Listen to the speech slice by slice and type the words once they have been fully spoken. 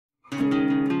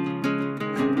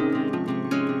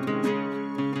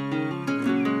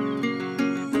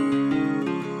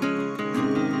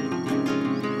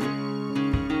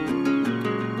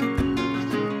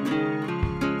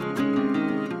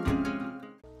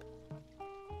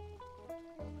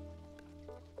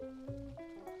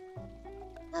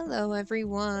Hello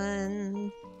everyone!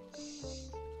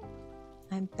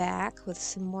 I'm back with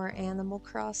some more Animal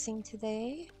Crossing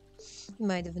today. You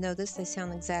might have noticed I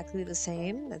sound exactly the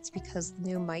same. That's because the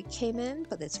new mic came in,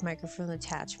 but its microphone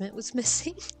attachment was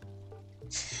missing.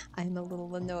 I'm a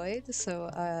little annoyed, so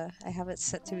I have it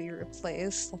set to be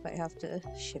replaced if I have to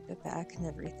ship it back and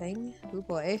everything. Oh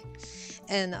boy.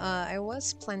 And I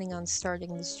was planning on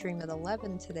starting the stream at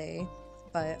 11 today,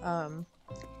 but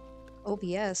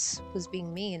OBS was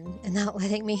being mean and not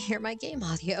letting me hear my game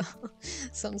audio.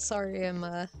 So I'm sorry I'm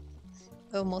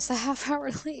almost a half hour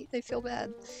late. I feel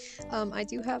bad. I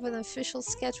do have an official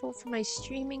schedule for my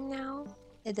streaming now.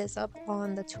 It is up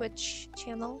on the Twitch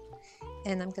channel,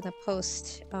 and I'm gonna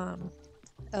post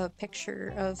a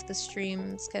picture of the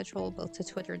stream schedule both to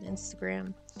Twitter and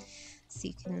Instagram, so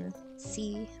you can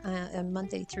see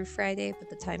Monday through Friday, but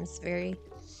the times vary.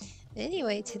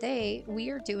 Anyway, today we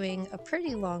are doing a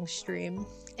pretty long stream,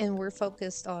 and we're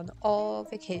focused on all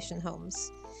vacation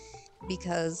homes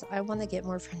because I want to get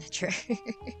more furniture.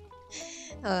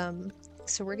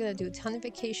 So we're gonna do a ton of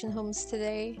vacation homes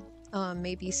today,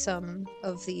 maybe some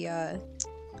of the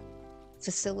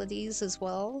facilities as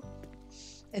well.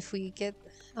 If we get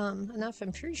enough,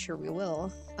 I'm pretty sure we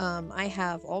will. I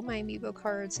have all my amiibo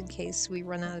cards in case we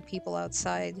run out of people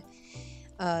outside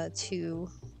to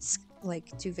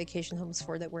like do vacation homes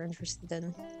for that we're interested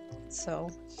in. So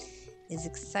it's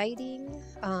exciting.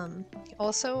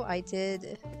 Also, I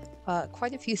did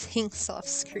quite a few things off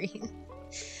screen.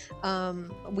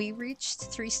 We reached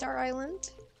 3-star island,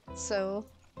 so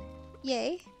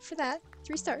yay for that,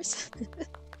 3 stars.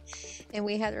 And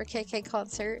we had our KK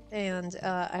concert, and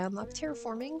I unlocked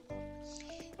terraforming.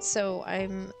 So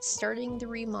I'm starting the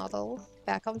remodel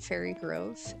back on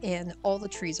Fairygrove, and all the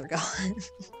trees are gone.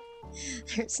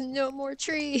 There's no more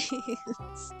trees.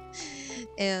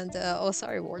 And oh,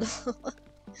 sorry, Wardle.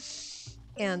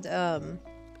 And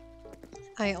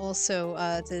I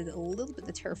also did a little bit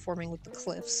of terraforming with the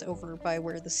cliffs over by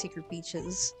where the secret beach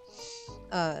is.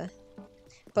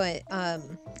 But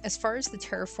as far as the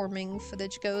terraforming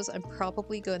footage goes, I'm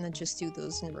probably going to just do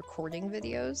those in recording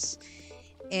videos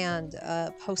and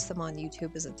post them on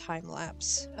YouTube as a time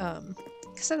lapse.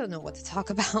 Because I don't know what to talk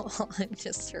about while I'm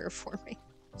just terraforming.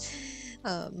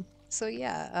 So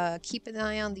yeah, keep an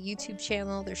eye on the YouTube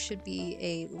channel. There should be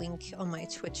a link on my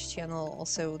Twitch channel.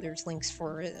 Also, there's links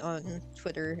for it on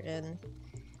Twitter and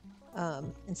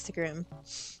Instagram.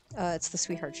 It's the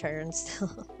Sweetheart Sharon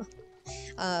still.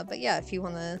 But yeah, if you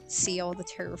want to see all the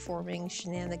terraforming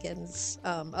shenanigans,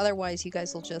 otherwise you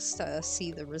guys will just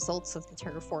see the results of the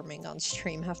terraforming on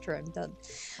stream after I'm done.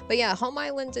 But yeah, Home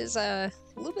Island is a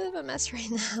little bit of a mess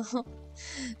right now.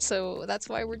 So that's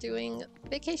why we're doing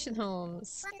vacation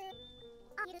homes.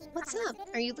 What's up?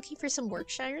 Are you looking for some work,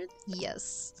 Sharon?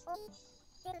 Yes.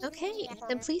 Okay,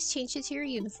 then please change it to your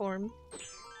uniform.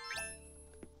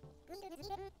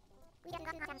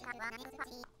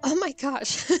 Oh my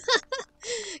gosh.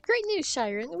 Great news,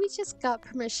 Sharon. We just got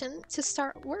permission to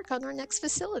start work on our next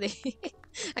facility.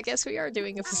 I guess we are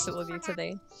doing a facility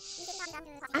today.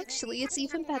 Actually, it's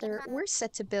even better. We're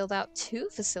set to build out 2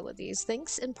 facilities,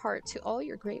 thanks in part to all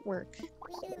your great work.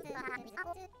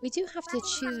 We do have to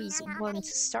choose one to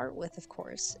start with, of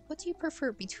course. What do you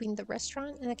prefer between the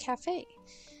restaurant and a cafe?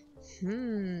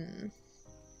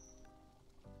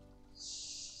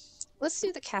 Let's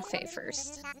do the cafe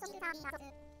first.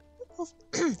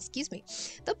 Excuse me.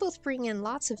 They'll both bring in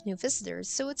lots of new visitors,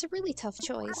 so it's a really tough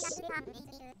choice.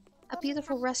 A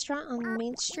beautiful restaurant on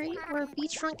Main Street or a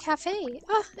beachfront cafe?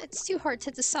 Ah, it's too hard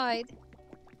to decide.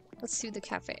 Let's do the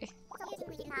cafe.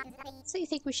 So you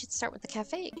think we should start with the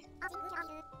cafe?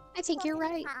 I think you're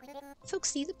right.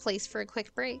 Folks need a place for a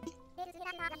quick break.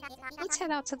 Let's head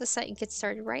out to the site and get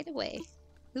started right away.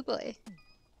 Oh boy.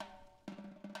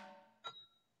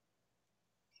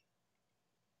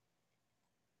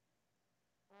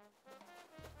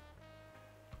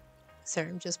 Sorry,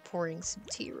 I'm just pouring some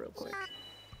tea real quick.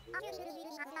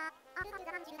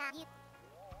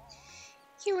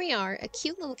 Here we are. A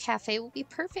cute little cafe will be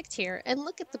perfect here. And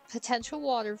look at the potential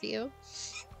water view.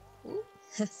 Ooh,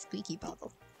 squeaky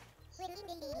bottle.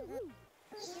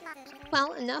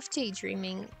 Well, enough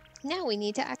daydreaming. Now we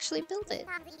need to actually build it.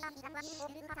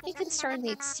 You can start on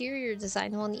the exterior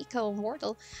design while Nico and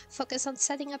Wardle focus on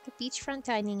setting up a beachfront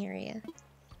dining area.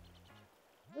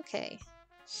 Okay.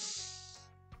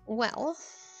 Well.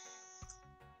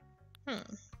 I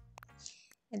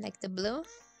like the blue.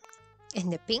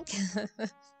 And the pink.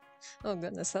 Oh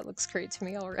goodness, that looks great to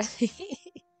me already.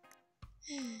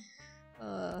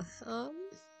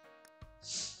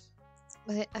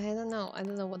 But I don't know. I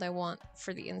don't know what I want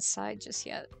for the inside just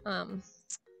yet.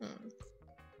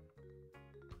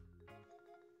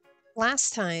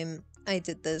 last time I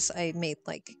did this, I made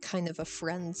like kind of a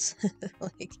friends,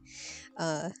 like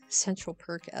Central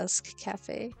Perk-esque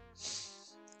cafe.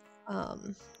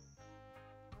 Um,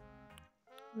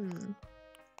 hmm.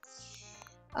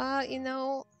 You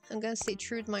know, I'm gonna stay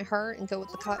true to my heart and go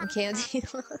with the cotton candy.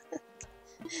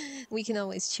 We can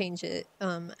always change it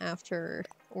after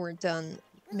we're done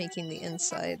making the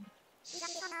inside,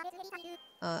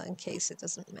 in case it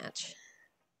doesn't match.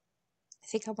 I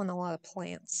think I want a lot of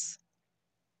plants.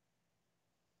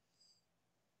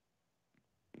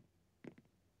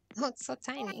 Oh, it's so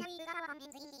tiny.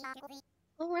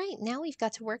 All right, now we've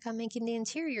got to work on making the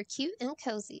interior cute and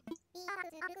cozy.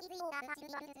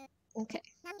 Okay.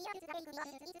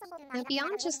 Now,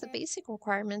 beyond just the basic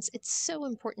requirements, it's so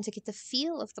important to get the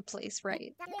feel of the place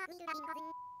right.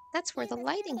 That's where the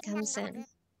lighting comes in.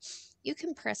 You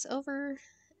can press over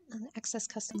and access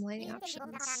custom lighting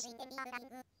options.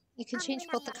 You can change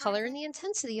both the color and the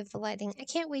intensity of the lighting. I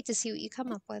can't wait to see what you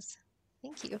come up with.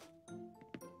 Thank you.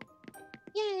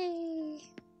 Yay!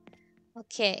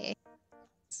 Okay,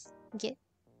 let's get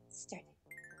started.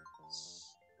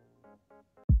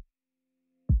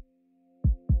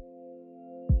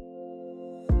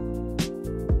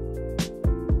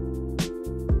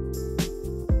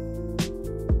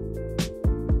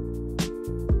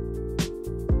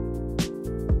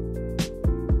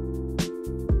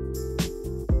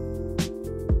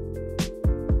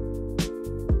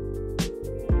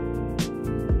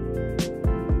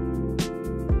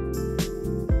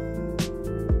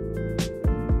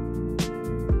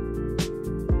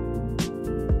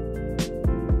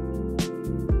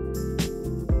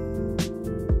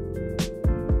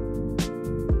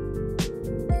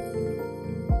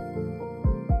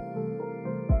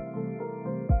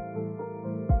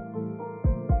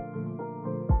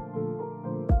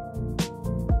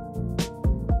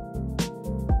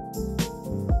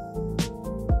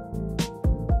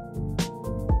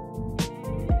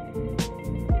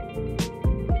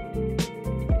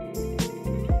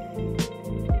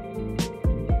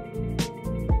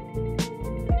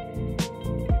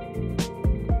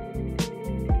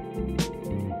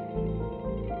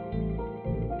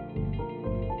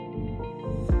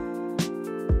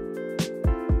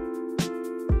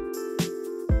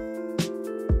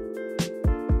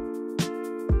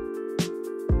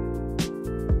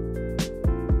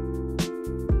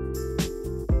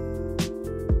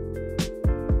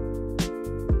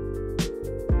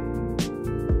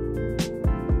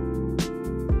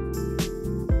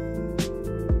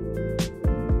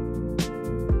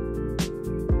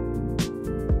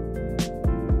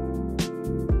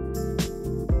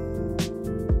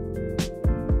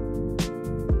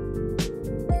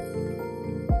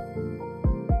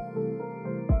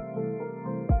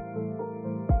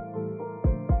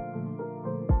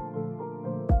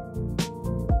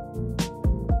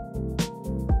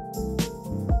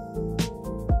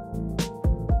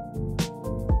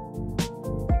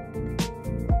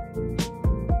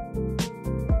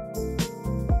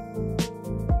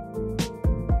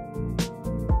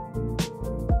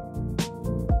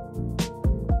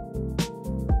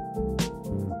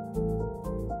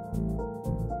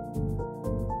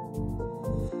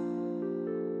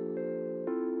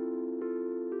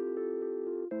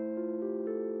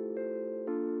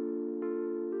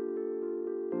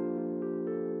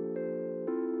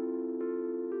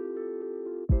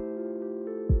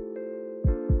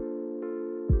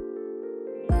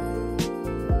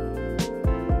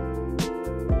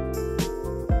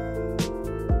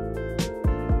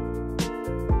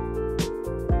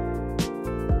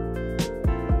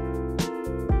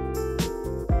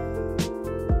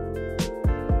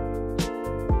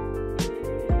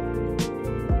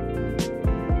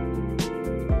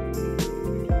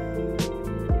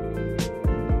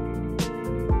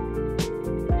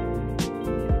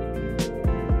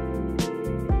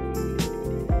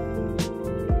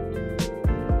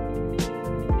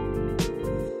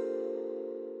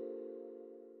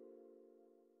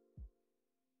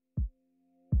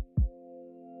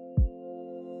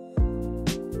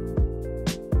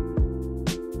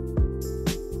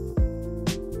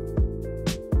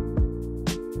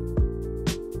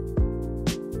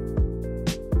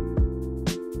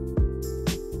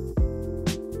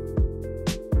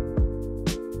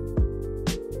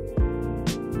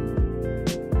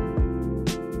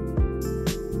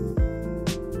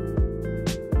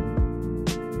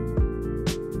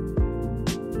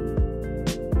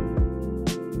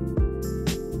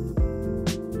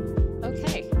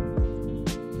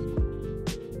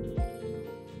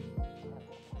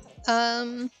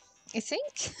 I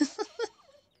think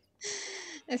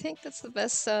I think that's the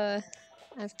best I've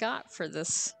got for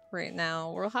this right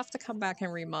now. We'll have to come back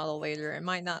and remodel later. It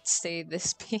might not stay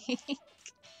this pink.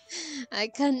 I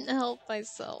couldn't help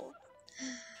myself.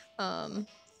 But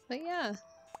yeah,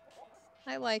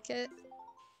 I like it.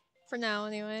 For now,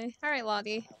 anyway. Alright,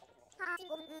 Lottie.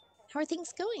 How are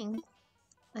things going?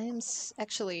 I am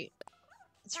actually...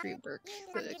 Let's rework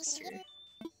the exterior.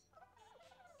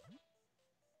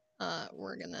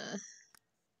 We're gonna...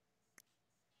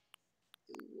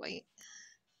 do white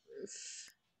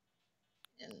roof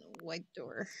and white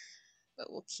door. But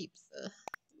we'll keep the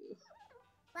blue.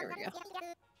 There we go.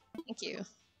 Thank you.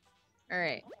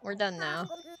 Alright, we're done now.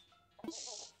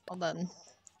 All done.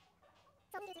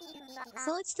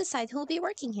 So let's decide who will be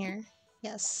working here.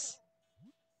 Yes.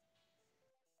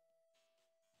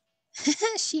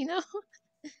 Shino?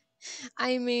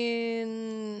 I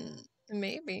mean...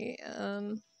 Maybe.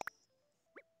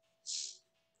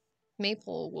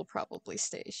 Maple will probably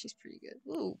stay. She's pretty good.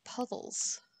 Ooh,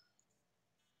 Puddles.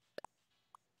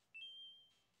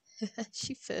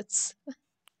 She fits.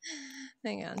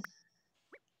 Hang on.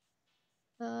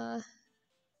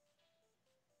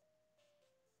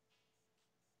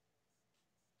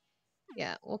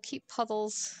 Yeah, we'll keep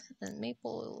Puddles and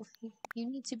Maple. You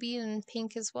need to be in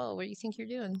pink as well. What do you think you're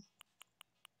doing?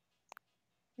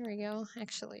 Here we go,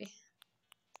 actually.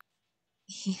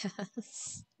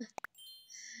 Yes.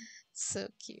 So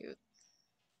cute.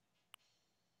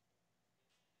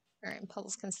 Alright,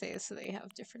 Puddles can stay so they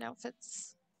have different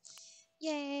outfits.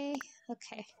 Yay!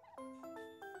 Okay.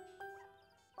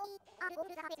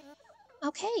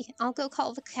 Okay, I'll go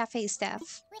call the cafe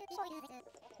staff.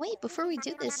 Wait, before we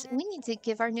do this, we need to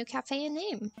give our new cafe a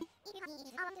name.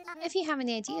 If you have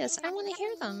any ideas, I want to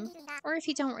hear them. Or if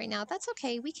you don't right now, that's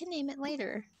okay, we can name it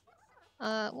later.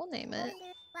 We'll name it.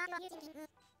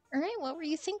 Alright, what were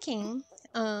you thinking?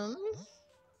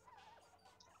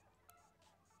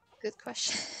 Good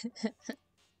question.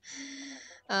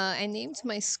 I named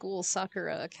my school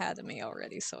Sakura Academy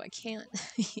already, so I can't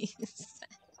use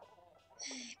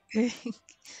that.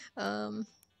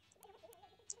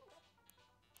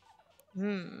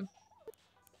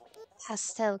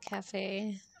 Pastel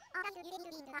Cafe.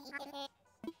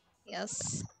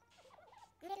 Yes.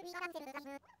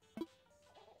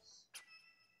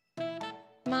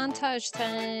 Montage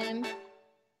time.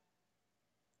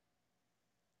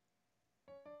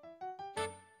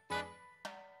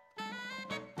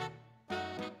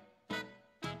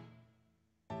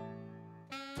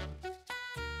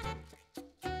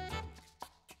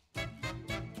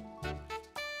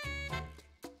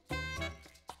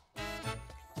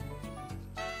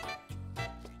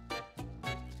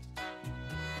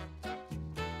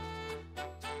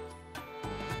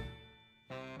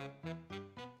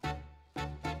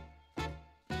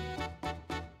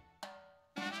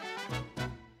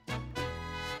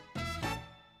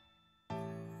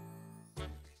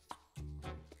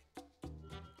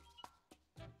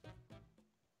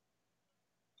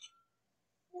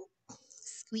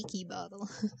 Squeaky bottle.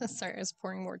 Sorry, I was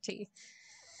pouring more tea.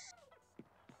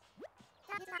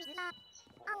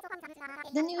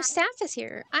 The new staff is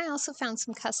here. I also found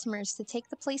some customers to take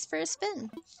the place for a spin.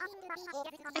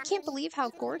 I can't believe how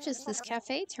gorgeous this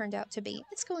cafe turned out to be.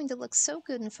 It's going to look so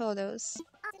good in photos.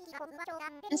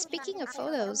 And speaking of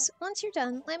photos, once you're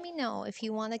done, let me know if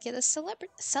you want to get a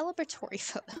celebratory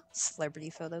photo. Celebrity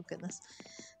photo, goodness.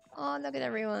 Oh, look at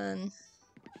everyone.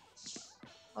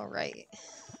 Alright,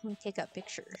 let me take a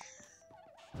picture.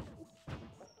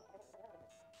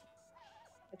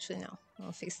 Actually, no.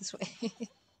 I'll face this way.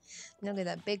 Look at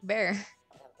that big bear.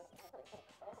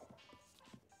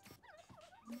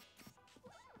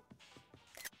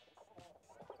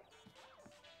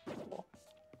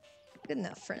 Good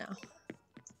enough for now.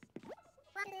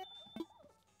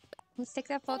 Let's take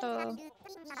that photo.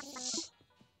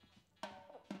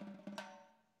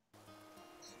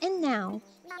 And now,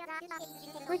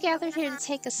 we're gathered here to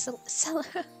take a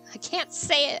I can't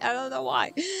say it, I don't know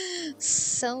why.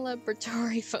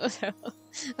 Celebratory photo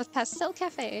of Pastel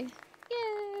Cafe.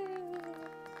 Yay!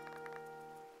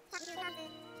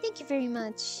 Thank you very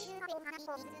much.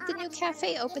 The new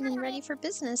cafe open and ready for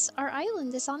business. Our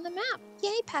island is on the map.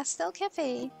 Yay, Pastel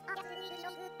Cafe.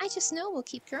 I just know we'll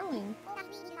keep growing.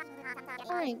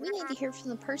 Alright, we need to hear from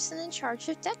the person in charge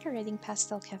of decorating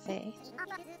Pastel Cafe.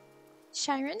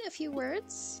 Shiren, a few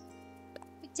words?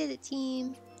 We did it,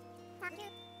 team.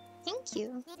 Thank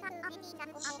you.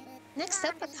 Next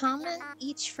up, a comment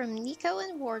each from Nico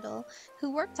and Wardle,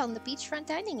 who worked on the beachfront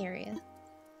dining area.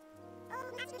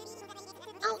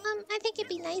 Oh, I think it'd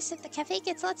be nice if the cafe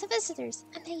gets lots of visitors.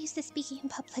 I'm not used to speaking in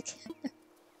public.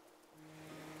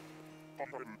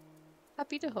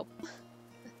 Happy to help.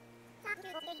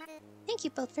 Thank you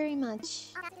both very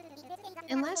much.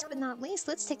 And last but not least,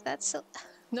 let's take that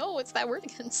no, it's that word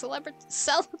again.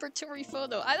 Celebratory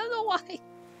photo. I don't know why.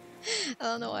 I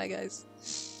don't know why, guys.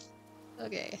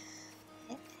 Okay.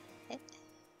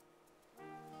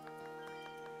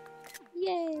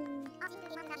 Yay!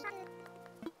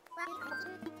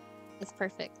 It's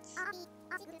perfect.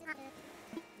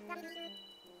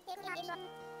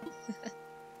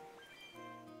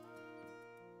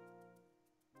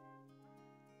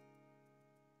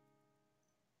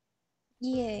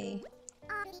 Yay.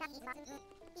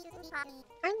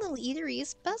 Our little eatery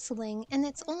is bustling, and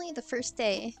it's only the first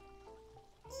day.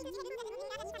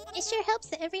 It sure helps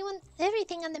that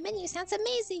everything on the menu sounds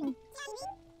amazing.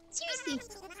 Seriously,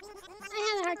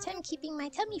 I had a hard time keeping my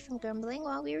tummy from grumbling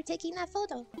while we were taking that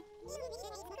photo.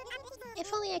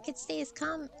 If only I could stay as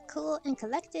calm, cool, and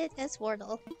collected as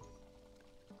Wardle.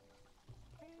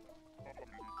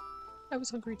 I was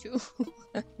hungry too.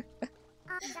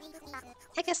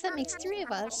 I guess that makes 3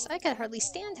 of us. I could hardly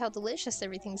stand how delicious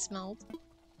everything smelled.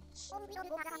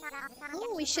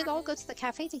 Oh, we should all go to the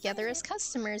cafe together as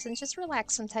customers and just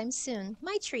relax sometime soon.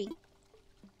 My treat.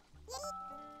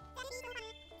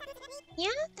 Yeah,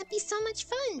 that'd be so much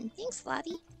fun. Thanks,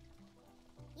 Lottie.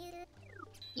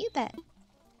 You bet.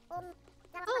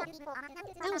 Oh,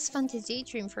 that was fun to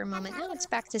daydream for a moment. Now it's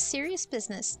back to serious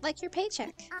business, like your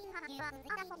paycheck.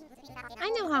 I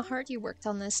know how hard you worked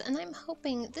on this, and I'm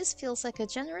hoping this feels like a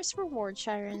generous reward,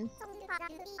 Shiren.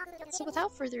 So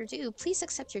without further ado, please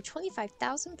accept your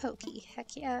 25,000 Poki.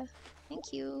 Heck yeah.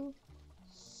 Thank you.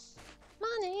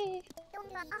 Money!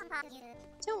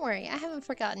 Don't worry, I haven't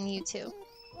forgotten you two.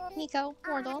 Nico,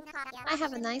 Wardle, I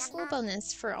have a nice little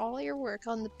bonus for all your work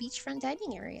on the beachfront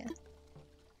dining area.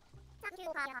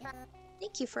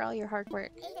 Thank you for all your hard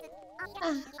work.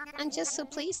 I'm just so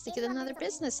pleased to get another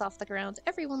business off the ground.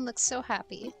 Everyone looks so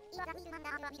happy.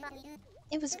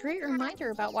 It was a great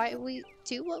reminder about why we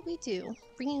do what we do.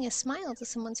 Bringing a smile to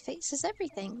someone's face is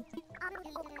everything.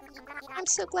 I'm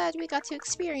so glad we got to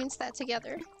experience that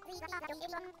together.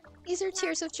 These are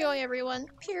tears of joy, everyone.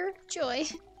 Pure joy.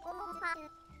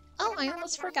 Oh, I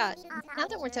almost forgot. Now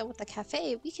that we're done with the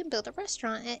cafe, we can build a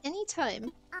restaurant at any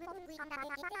time.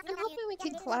 I'm hoping we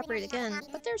can collaborate again,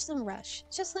 but there's no rush.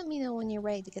 Just let me know when you're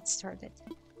ready to get started.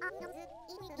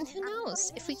 And who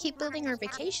knows, if we keep building our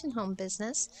vacation home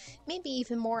business, maybe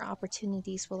even more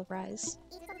opportunities will arise.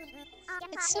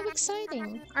 It's so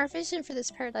exciting! Our vision for this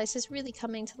paradise is really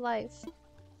coming to life.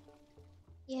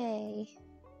 Yay.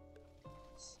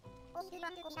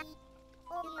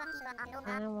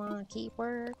 I wanna keep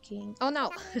working. Oh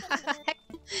no!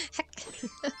 Heck.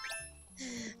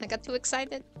 I got too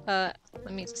excited. Let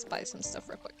me just buy some stuff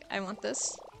real quick. I want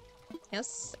this.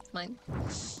 Yes, it's mine.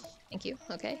 Thank you.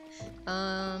 Okay.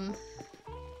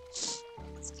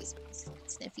 Excuse me,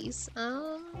 sniffies.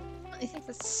 I think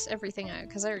that's everything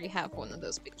because I already have one of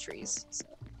those big trees. So.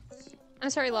 I'm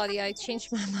sorry, Lottie, I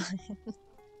changed my mind.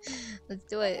 Let's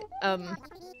do it.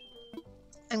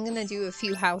 I'm gonna do a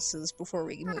few houses before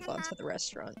we move on to the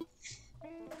restaurant.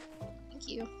 Thank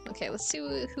you. Okay, let's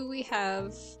see who we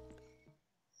have.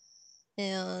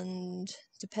 And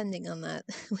depending on that,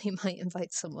 we might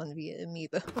invite someone via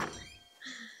amiibo.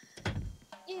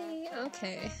 Yay,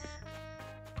 okay.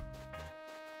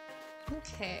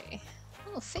 Okay.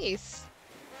 Oh, Faith.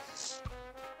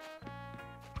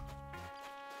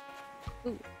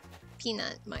 Ooh,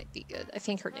 Peanut might be good. I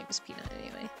think her name is Peanut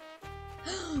anyway.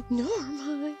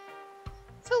 Norma!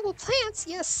 Filled with plants,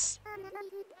 yes!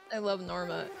 I love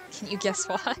Norma. Can you guess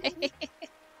why?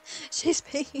 She's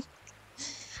pink.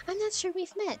 I'm not sure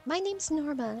we've met. My name's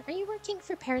Norma. Are you working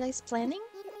for Paradise Planning?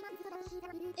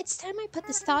 It's time I put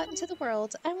this thought into the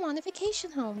world. I want a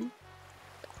vacation home.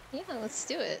 Yeah, let's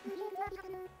do it.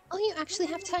 Oh, you actually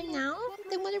have time now?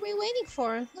 Then what are we waiting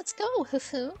for? Let's go,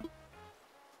 hoo-hoo.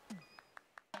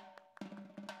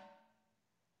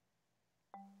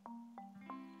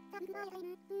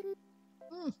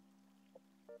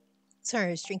 Sorry,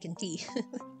 I was drinking tea.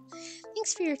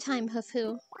 Thanks for your time,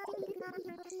 Hoo-Hoo.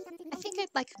 I think I'd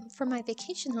like for my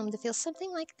vacation home to feel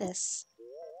something like this.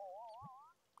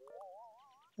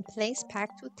 A place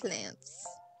packed with plants.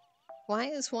 Why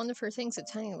is one of her things a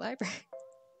tiny library?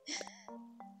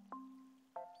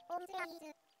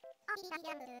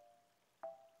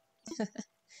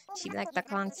 She liked the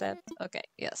concept. Okay,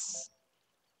 yes.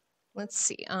 Let's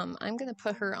see. I'm gonna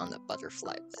put her on the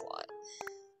butterfly plot.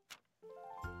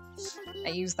 I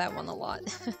use that one a lot.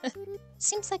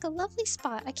 Seems like a lovely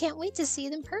spot. I can't wait to see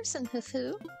it in person,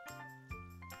 Hoo-Hoo.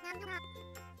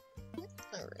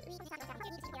 Alright.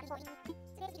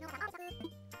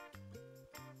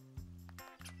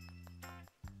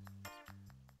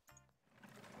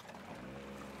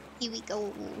 Here we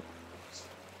go.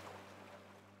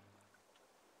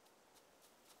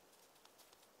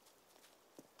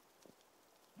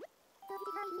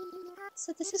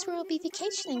 So this is where we'll be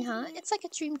vacationing, huh? It's like a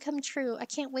dream come true. I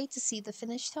can't wait to see the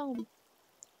finished home.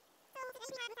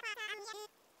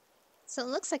 So it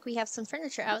looks like we have some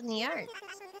furniture out in the yard.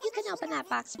 You can open that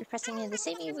box by pressing in the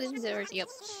same Yep.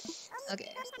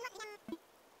 Okay.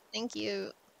 Thank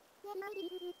you.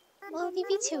 Well, I'll leave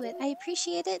you to it. I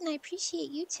appreciate it, and I appreciate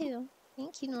you too.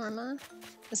 Thank you, Norma.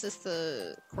 Is this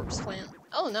the corpse plant?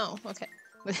 Oh no, okay.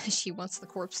 She wants the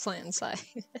corpse plant inside.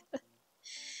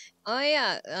 Oh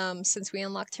yeah, since we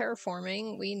unlocked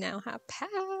terraforming, we now have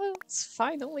paths,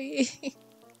 finally.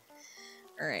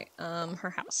 Alright, her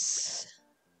house.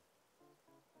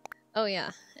 Oh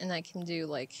yeah, and I can do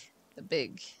like the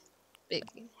big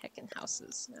heckin'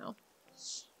 houses now.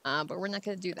 But we're not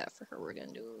gonna do that for her. We're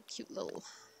gonna do a cute little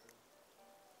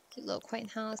quaint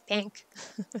house. Pink.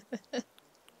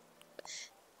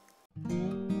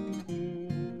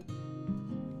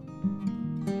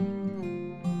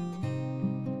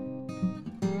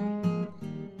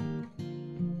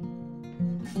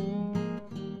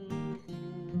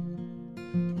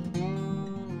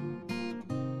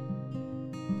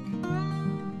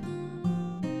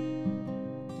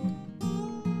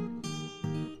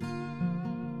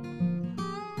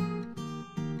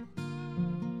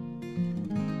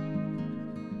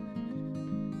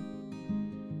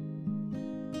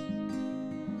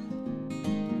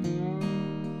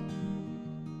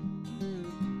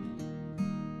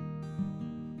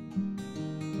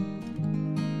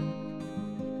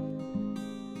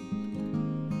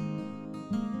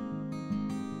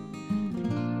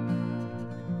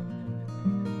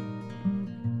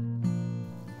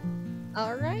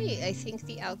 Alright, I think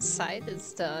the outside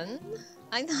is done.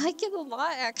 I like it a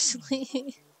lot, actually.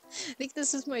 I think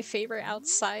this is my favorite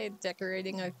outside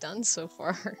decorating I've done so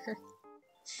far.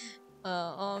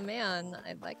 Oh man,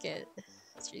 I like it.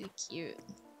 It's really cute.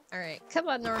 Alright, come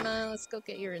on Norma, let's go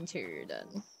get your interior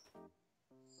done.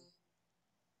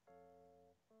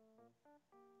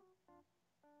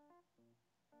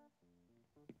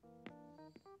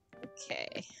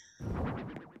 Okay.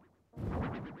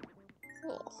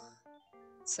 Cool.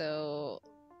 So,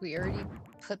 we already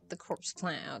put the corpse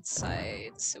plant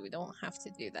outside, so we don't have to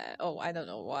do that. Oh, I don't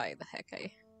know why the heck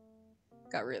I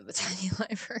got rid of the tiny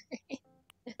library.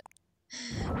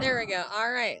 There we go.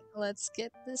 Alright, let's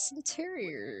get this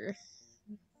interior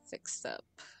fixed up.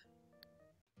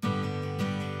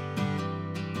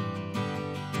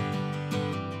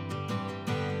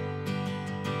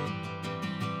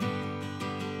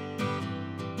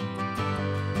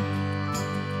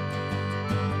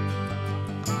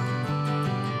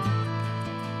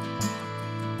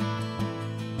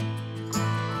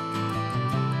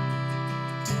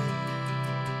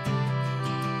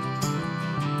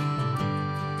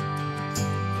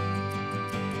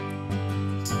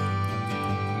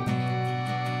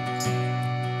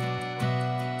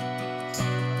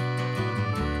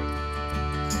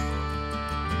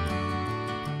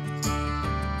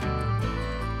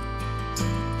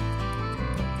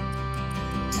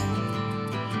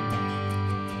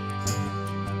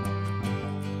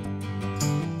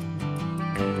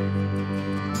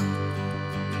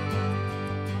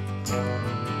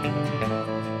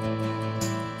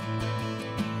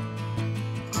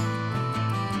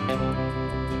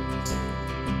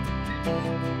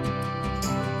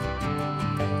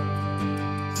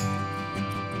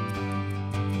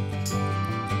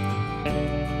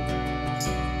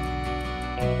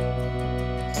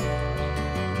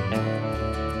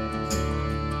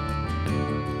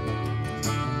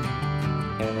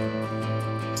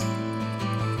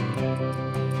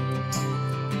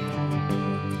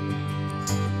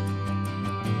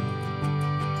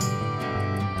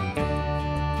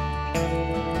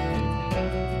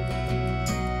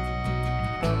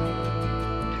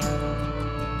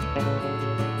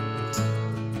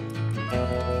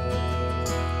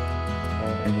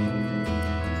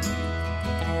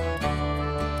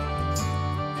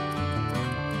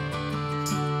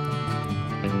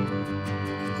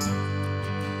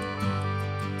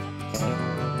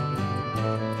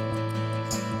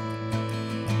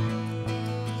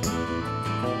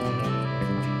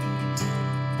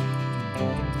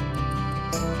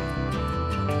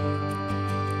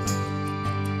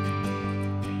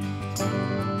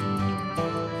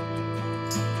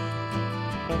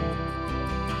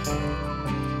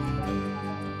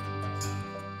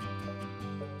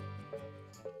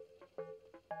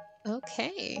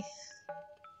 Okay.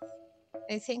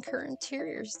 I think her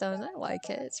interior's done. I like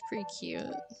it. It's pretty cute.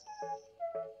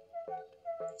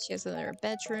 She has another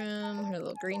bedroom, her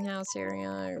little greenhouse area,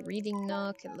 a reading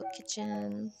nook, a little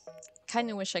kitchen. Kind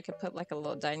of wish I could put like a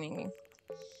little dining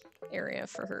area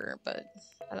for her, but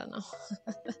I don't know.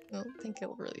 I don't think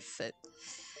it'll really fit.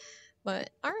 But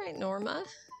alright, Norma.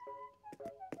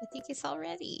 I think it's all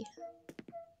ready.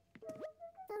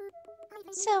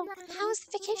 So, how is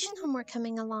the vacation homework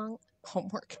coming along?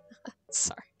 Homework.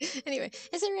 Sorry. Anyway,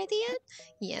 is it ready yet?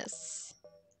 Yes.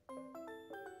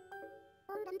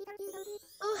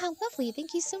 Oh, how lovely.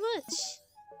 Thank you so much.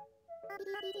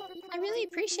 I really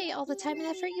appreciate all the time and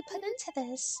effort you put into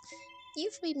this.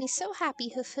 You've made me so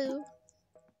happy, Hufu.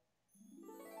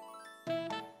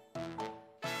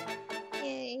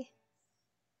 Yay.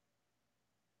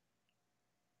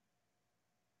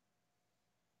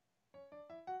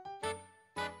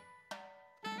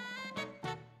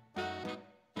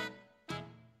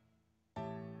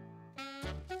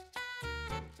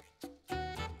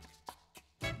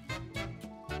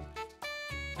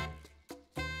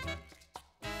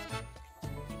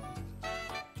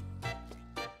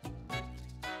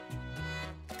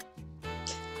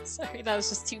 Sorry, that was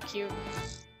just too cute.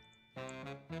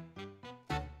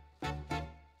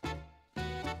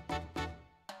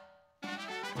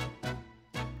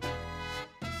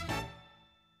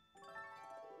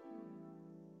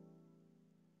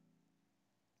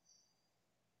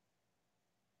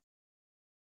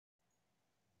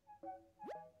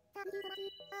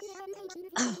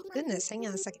 Oh, goodness, hang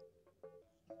on a second.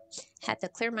 Had to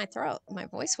clear my throat. My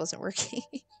voice wasn't working.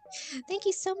 Thank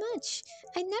you so much.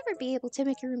 I'd never be able to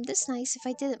make a room this nice if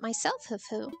I did it myself,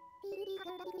 Hufu.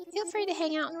 Feel free to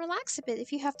hang out and relax a bit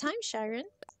if you have time, Sharon.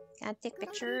 Gotta take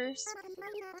pictures.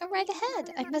 Go right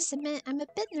ahead. I must admit, I'm a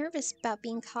bit nervous about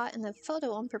being caught in a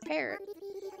photo unprepared.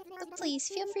 But please,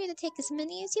 feel free to take as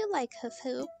many as you like,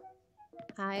 Hufu.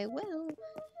 I will.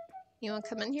 You wanna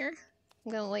come in here?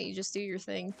 I'm gonna let you just do your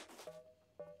thing.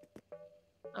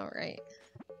 Alright.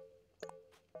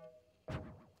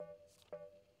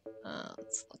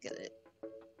 Let's look at it.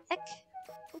 Heck.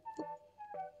 Boop, boop.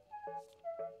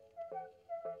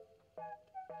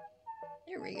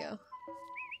 There we go.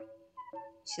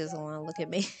 She doesn't want to look at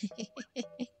me.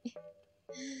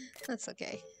 That's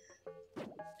okay.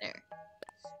 There.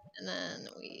 And then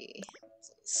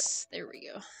there we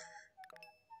go.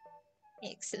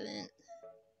 Excellent.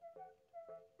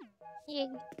 Yay.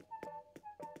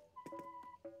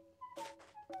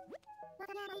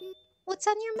 What's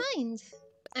on your mind?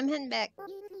 I'm heading back.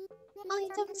 Oh, you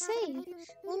don't say.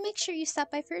 We'll make sure you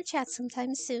stop by for a chat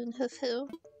sometime soon, Hufu.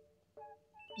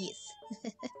 Yes.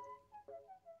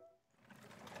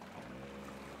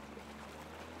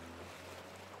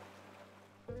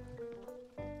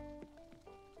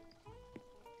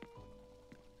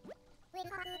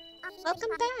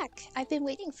 Welcome back. I've been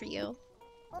waiting for you.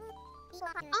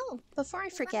 Oh, before I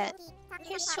forget,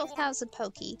 here's 12,000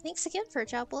 Pokey. Thanks again for a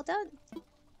job well done.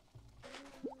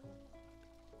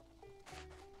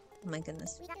 Oh my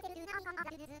goodness.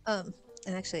 And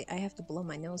actually, I have to blow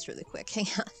my nose really quick. Hang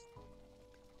on.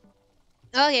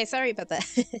 Okay, sorry about that.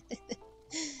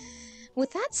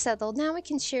 With that settled, now we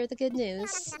can share the good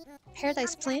news.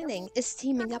 Paradise Planning is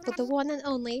teaming up with the one and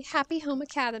only Happy Home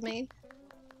Academy.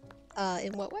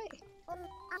 In what way?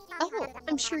 Oh,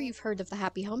 I'm sure you've heard of the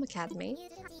Happy Home Academy.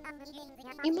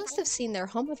 You must have seen their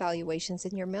home evaluations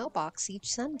in your mailbox each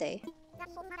Sunday.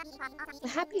 The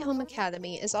Happy Home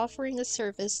Academy is offering a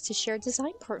service to share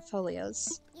design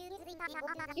portfolios.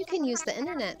 You can use the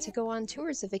internet to go on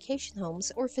tours of vacation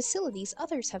homes or facilities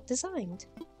others have designed.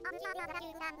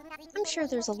 I'm sure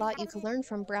there's a lot you can learn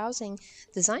from browsing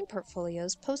design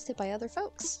portfolios posted by other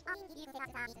folks.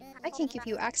 I can give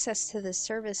you access to this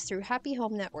service through Happy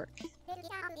Home Network.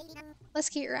 Let's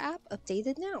get your app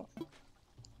updated now.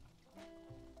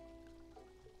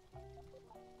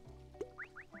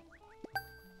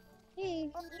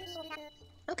 Hey.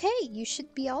 Okay, you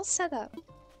should be all set up.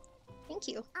 Thank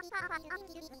you.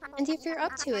 And if you're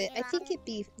up to it, I think it'd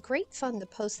be great fun to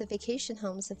post the vacation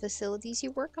homes and facilities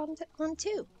you work on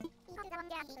too.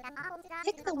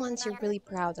 Pick the ones you're really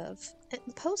proud of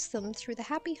and post them through the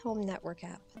Happy Home Network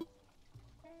app.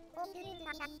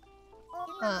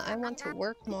 I want to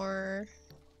work more.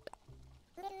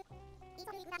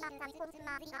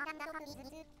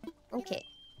 Okay,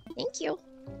 thank you.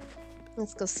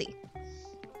 Let's go see.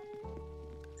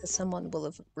 Someone will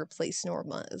have replaced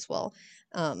Norma as well.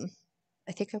 I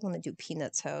think I want to do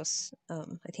Peanut's house.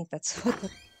 I think that's what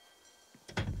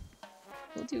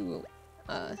we'll do.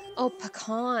 Oh,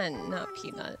 Pecan, not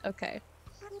Peanut. Okay.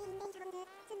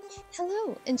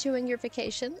 Hello, enjoying your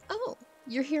vacation? Oh,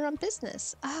 you're here on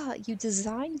business. Ah, you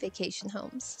design vacation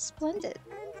homes. Splendid.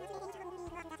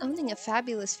 Owning a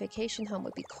fabulous vacation home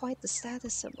would be quite the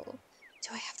status symbol. Do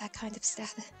I have that kind of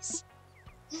status?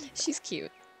 She's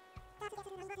cute.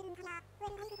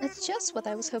 That's just what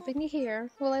I was hoping to hear.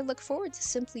 Well, I look forward to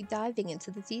simply diving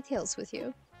into the details with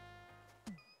you.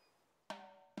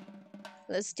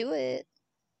 Let's do it.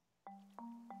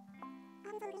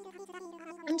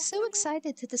 I'm so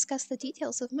excited to discuss the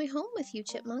details of my home with you,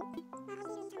 Chipmunk.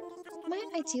 My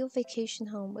ideal vacation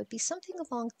home would be something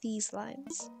along these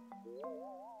lines.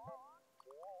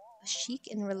 A chic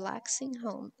and relaxing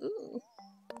home. Ooh.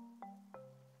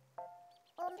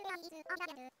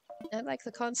 I like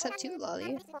the concept too,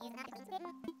 Lolly.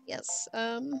 Yes,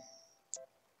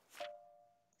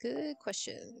 good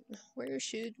question. Where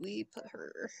should we put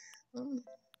her?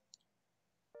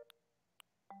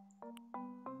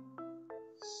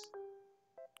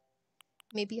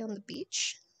 Maybe on the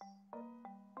beach?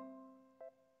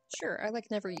 Sure, I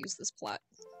never use this plot.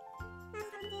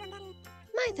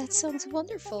 My, that sounds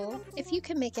wonderful. If you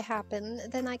can make it happen,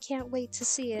 then I can't wait to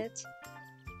see it.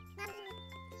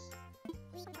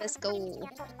 Let's go.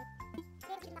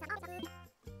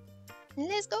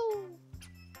 Let's go.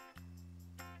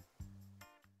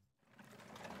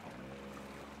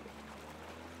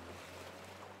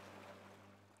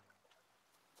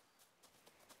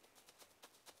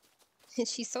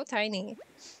 She's so tiny.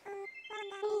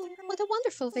 Oh, what a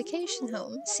wonderful vacation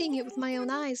home. Seeing it with my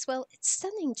own eyes, well, it's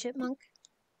stunning, Chipmunk.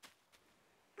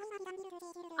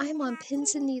 I'm on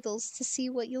pins and needles to see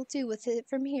what you'll do with it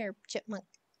from here, Chipmunk.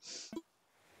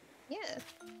 Yeah.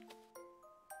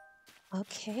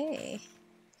 Okay.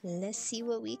 Let's see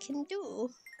what we can do.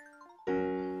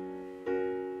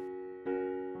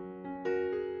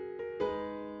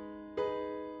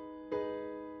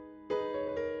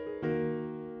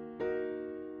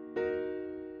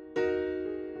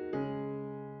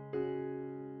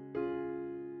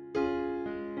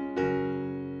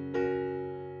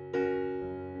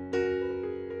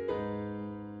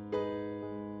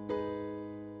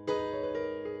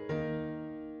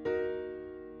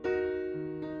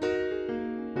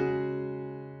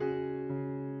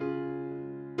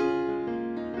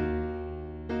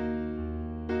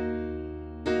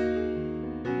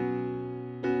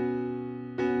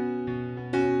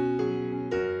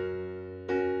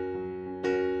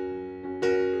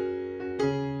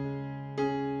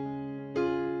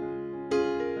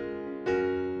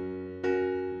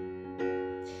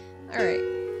 Alright,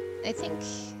 I think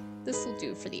this will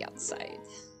do for the outside.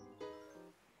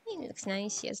 It looks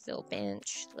nice. She has a little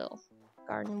bench, little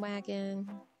garden wagon,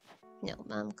 little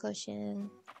mom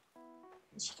cushion.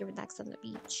 She can relax on the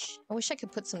beach. I wish I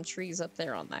could put some trees up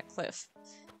there on that cliff.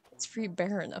 It's pretty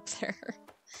barren up there.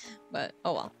 But,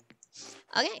 oh well.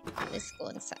 Okay, let's go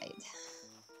inside.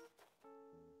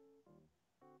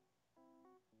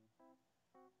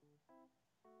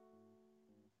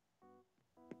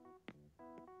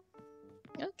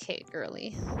 Okay,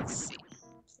 girly. Let's see.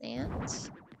 Plant,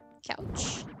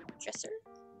 couch, dresser.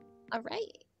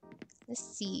 Alright.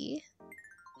 Let's see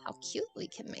how cute we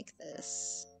can make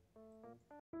this.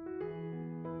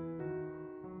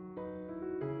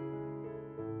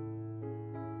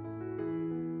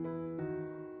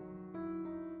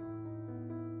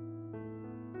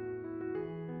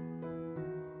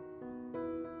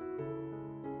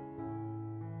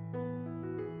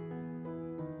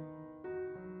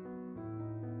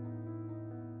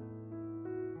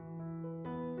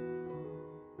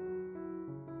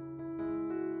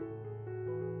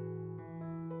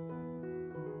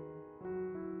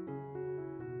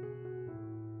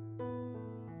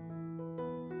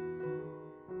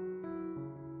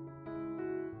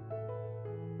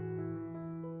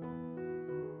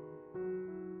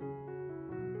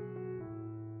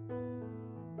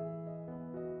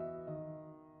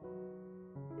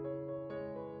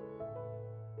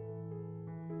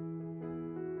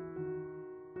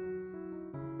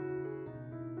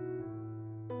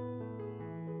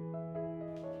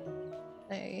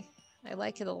 I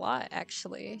like it a lot,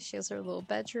 actually. She has her little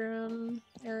bedroom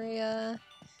area,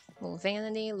 little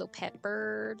vanity, little pet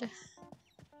bird,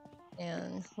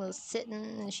 and a little sitting,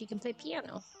 and she can play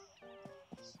piano.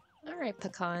 Alright,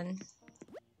 Pecan.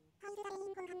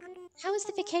 How is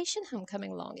the vacation home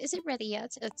coming along? Is it ready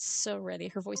yet? It's so ready.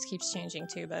 Her voice keeps changing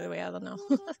too, by the way. I don't know.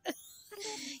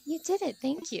 You did it.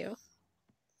 Thank you.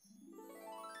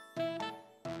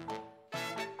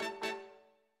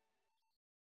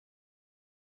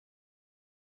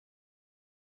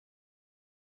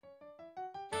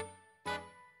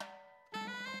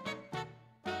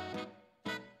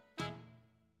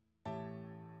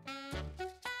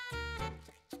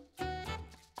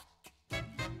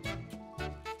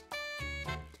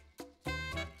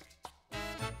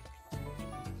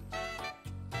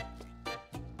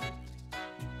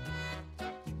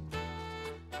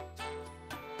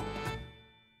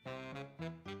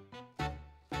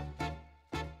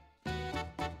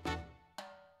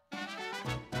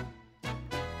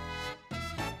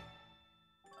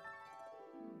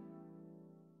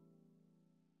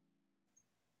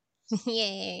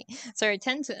 Yay. Sorry,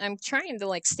 I'm trying to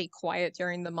like stay quiet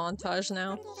during the montage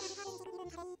now.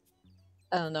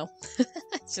 I don't know.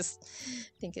 I just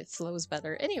think it flows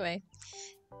better. Anyway,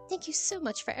 thank you so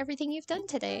much for everything you've done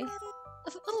today.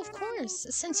 Of course.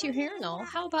 Since you're here and all,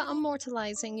 how about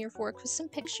immortalizing your work with some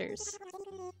pictures?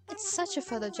 It's such a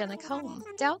photogenic home.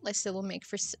 Doubtless it will make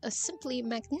for simply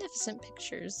magnificent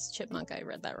pictures. Chipmunk, I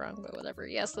read that wrong, but whatever.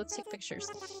 Yes, let's take pictures.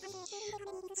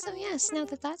 So yes, now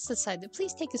that that's decided,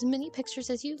 please take as many pictures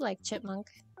as you like, Chipmunk.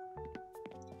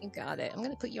 You got it. I'm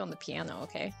gonna put you on the piano,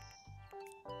 okay?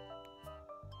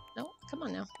 No, come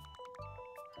on now.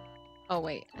 Oh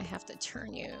wait, I have to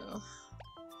turn you.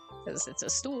 Because it's a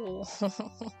stool.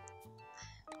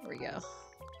 There we go.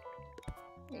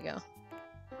 There you go.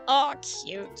 Oh,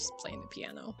 cute. Just playing the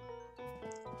piano.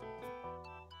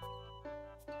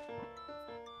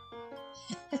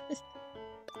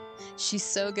 She's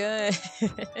so good.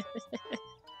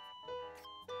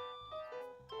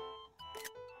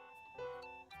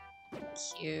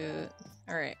 Cute.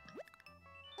 Alright.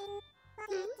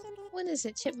 What is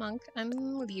it, Chipmunk? I'm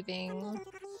leaving.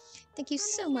 Thank you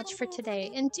so much for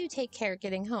today, and do take care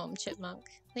getting home, Chipmunk.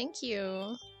 Thank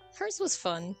you. Hers was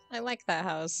fun. I like that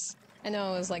house. I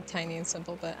know it was like tiny and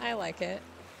simple, but I like it.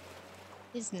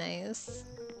 It's nice.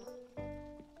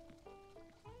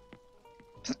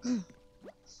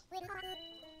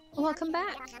 Welcome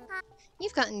back.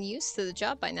 You've gotten used to the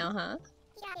job by now, huh?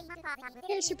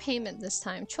 Here's your payment this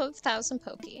time, 12,000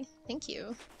 Poki. Thank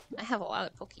you. I have a lot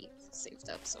of Poki saved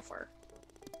up so far.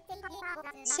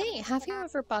 Say, have you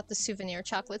ever bought the souvenir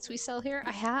chocolates we sell here?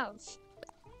 I have.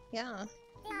 Yeah.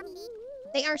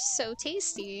 They are so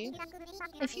tasty.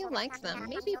 If you like them,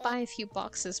 maybe buy a few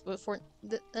boxes before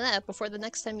the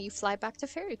next time you fly back to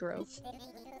Fairygrove.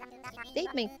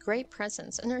 They'd make great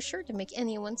presents and are sure to make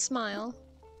anyone smile.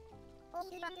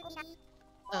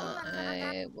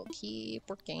 I will keep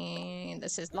working.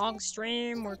 This is long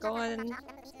stream. We're going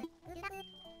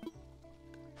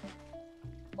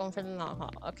for the long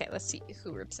haul. Okay, let's see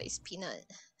who replaced Peanut.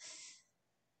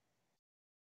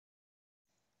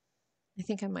 I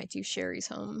think I might do Sherry's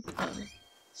home.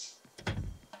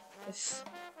 If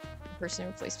the person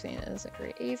who replaced Peanut is a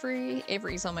great Avery.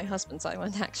 Avery's on my husband's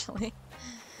island, actually.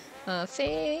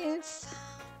 Faith.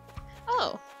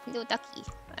 Oh, little ducky.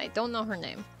 I don't know her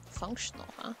name. Functional,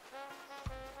 huh?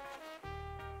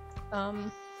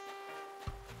 Oh!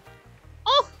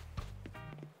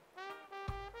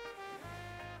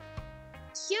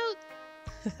 Cute!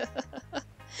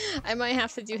 I might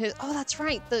have to do his- oh, that's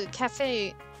right! The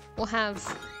cafe will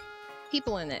have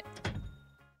people in it.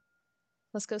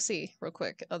 Let's go see, real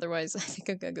quick. Otherwise, I think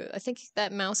I'm gonna go- I think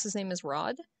that mouse's name is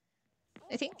Rod?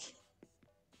 I think?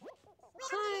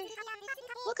 Hi!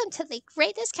 Welcome to the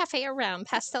greatest cafe around,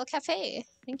 Pastel Cafe!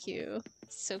 Thank you.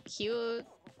 So cute.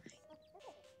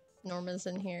 Norma's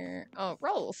in here. Oh,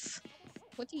 Rolf!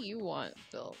 What do you want,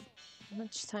 Bill? As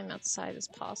much time outside as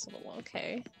possible,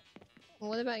 okay.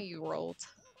 What about you, Rolf?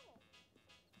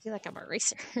 I feel like I'm a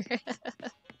racer.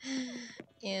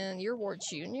 And you're Ward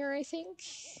Jr., I think?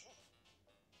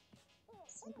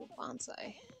 Simple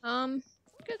bonsai. I'm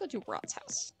gonna go to Rod's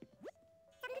house.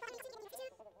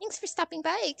 Thanks for stopping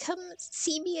by. Come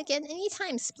see me again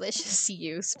anytime, Splish. See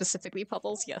you, specifically,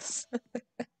 Puddles, yes.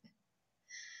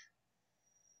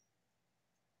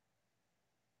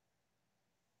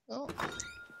 Oh.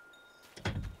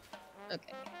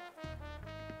 Okay.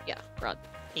 Yeah, Rod.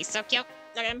 He's so cute.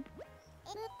 Look at him.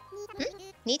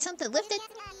 Need something lifted?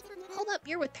 Hold up,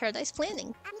 you're with Paradise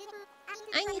Planning.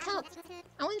 I need help.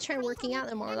 I want to try working out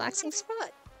in a more relaxing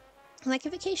spot. Like a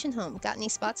vacation home. Got any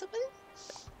spots open?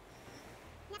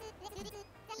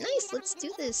 Nice, let's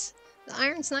do this. The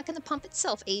iron's not gonna pump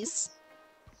itself, Ace.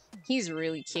 He's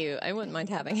really cute. I wouldn't mind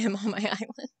having him on my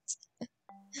island.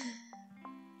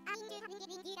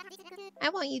 I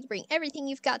want you to bring everything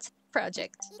you've got to the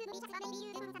project.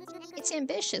 It's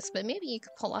ambitious, but maybe you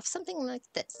could pull off something like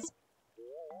this.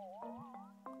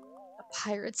 A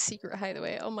pirate's secret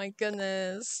hideaway. Oh my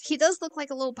goodness. He does look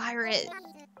like a little pirate.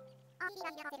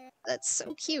 That's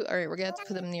so cute. Alright, we're gonna have to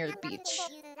put him near the beach.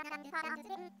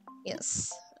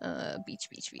 Yes. Beach,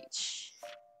 beach, beach.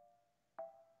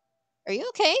 Are you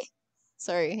okay?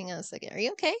 Sorry, hang on a second. Are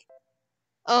you okay?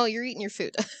 Oh, you're eating your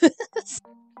food. I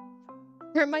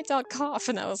heard my dog cough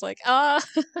and I was like, ah.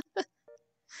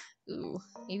 Ooh,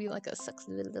 maybe like a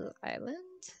sexy little island?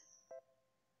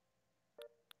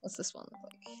 What's this one look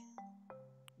like?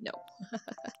 No.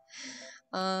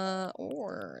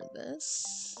 Or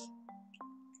this.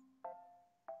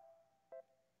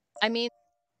 I mean,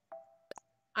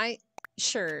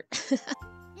 sure.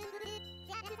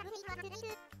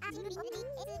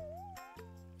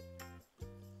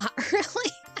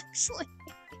 Really? Actually,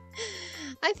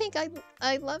 I think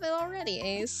I love it already,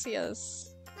 Ace.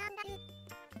 Yes.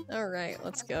 Alright,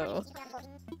 let's go.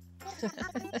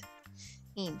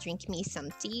 Drink me some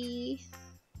tea.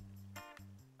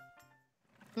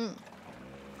 Mm.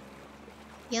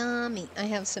 Yummy. I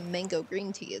have some mango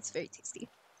green tea. It's very tasty.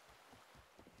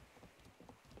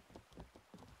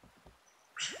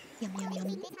 Yum, yum,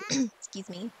 yum. Excuse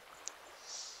me.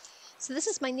 So this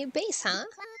is my new base, huh?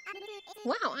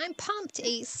 Wow, I'm pumped,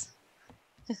 Ace.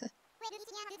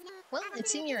 Well,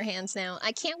 it's in your hands now.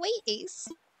 I can't wait, Ace.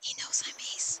 He knows I'm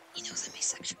Ace. He knows I'm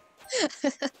asexual.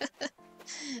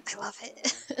 I love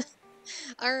it.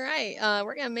 Alright,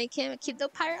 we're gonna make him a Kiddo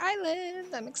Pirate Island.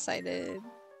 I'm excited.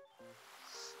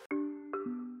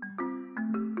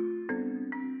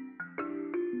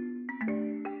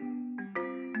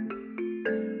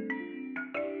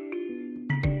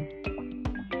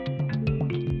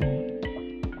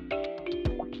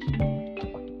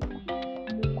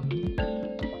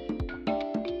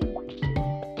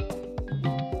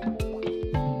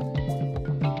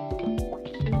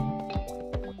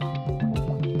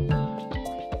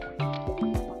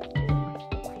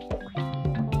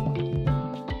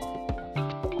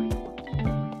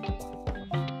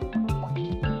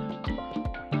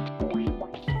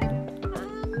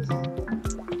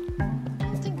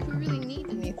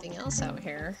 Out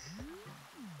here.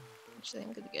 Actually,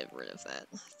 I'm gonna get rid of that.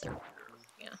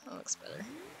 Yeah, that looks better.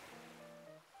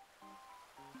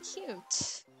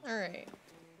 Cute. Alright.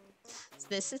 So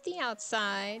this is the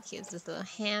outside. Here's this little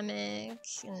hammock.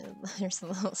 And there's a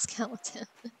little skeleton.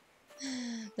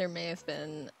 There may have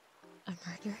been a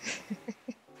murder.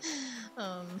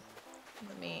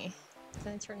 Let me...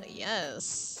 Can I turn the...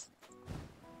 Yes!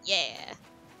 Yeah!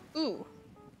 Ooh!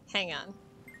 Hang on.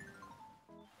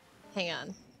 Hang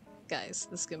on. Guys,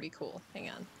 this is gonna be cool. Hang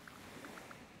on.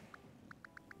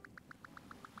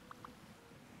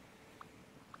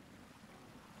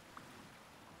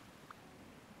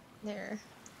 There.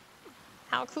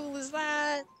 How cool is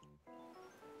that?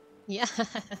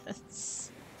 Yes!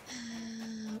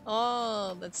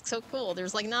 Oh, that's so cool.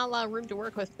 There's like not a lot of room to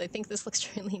work with, but I think this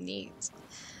looks really neat.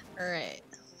 Alright.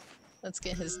 Let's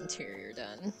get his interior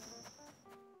done.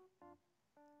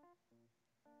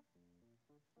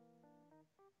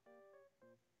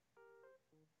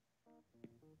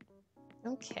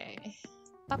 Okay.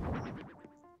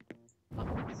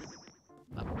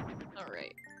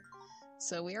 Alright.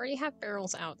 So we already have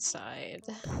barrels outside.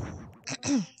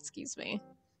 Excuse me.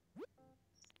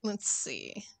 Let's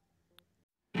see.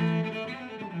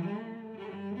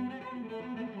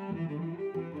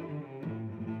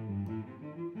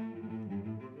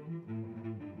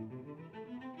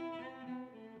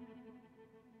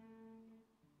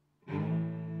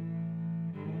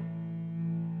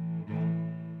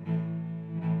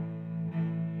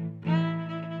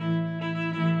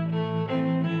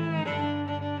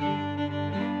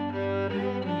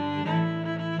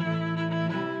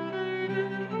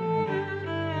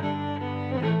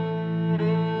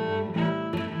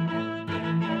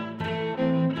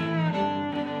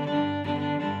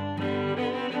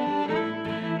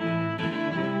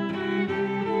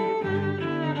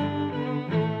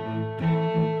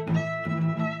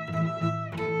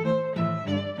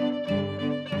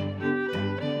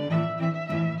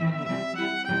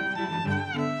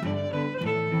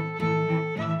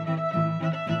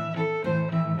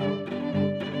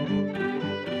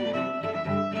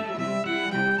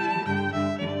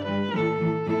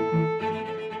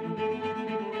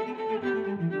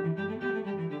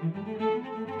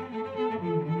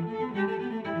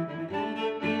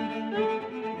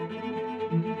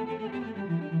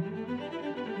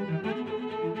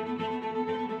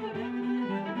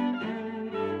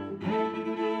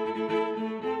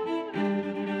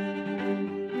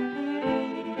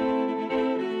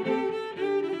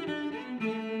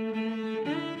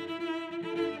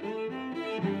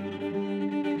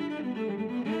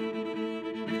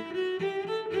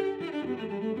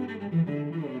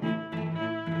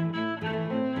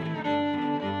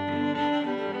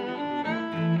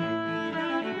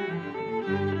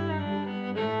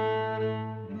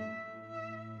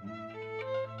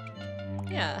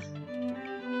 Yeah.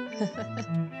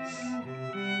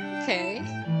 Okay.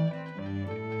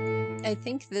 I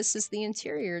think this is the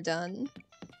interior done.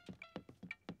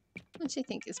 Which I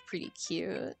think is pretty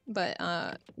cute. But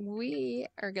we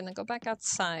are gonna go back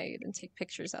outside and take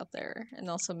pictures out there. And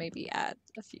also maybe add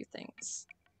a few things.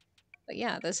 But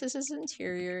yeah, this is his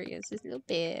interior. He has his little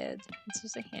bed. This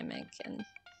is a hammock and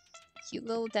cute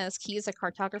little desk. He is a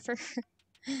cartographer.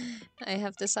 I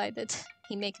have decided.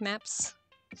 He make maps.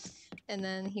 And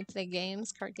then he played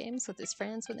games, card games with his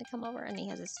friends when they come over, and he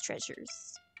has his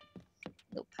treasures.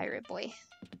 Little pirate boy.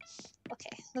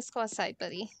 Okay, let's go outside,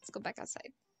 buddy. Let's go back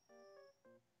outside.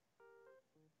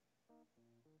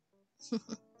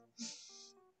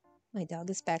 My dog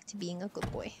is back to being a good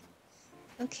boy.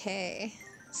 Okay,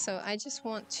 so I just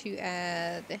want to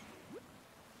add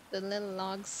the little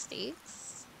log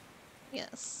stakes.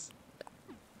 Yes.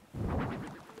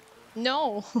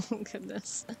 No!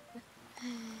 Goodness.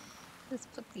 Let's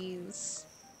put these.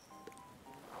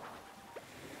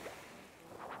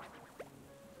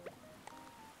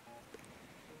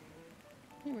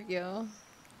 There we go.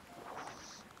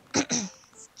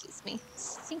 Excuse me.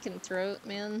 Stinking throat,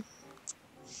 man.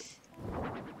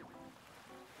 Turn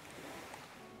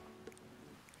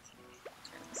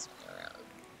this one around.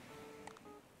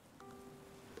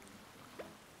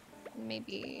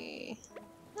 Maybe...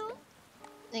 No?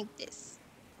 Like this.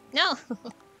 No!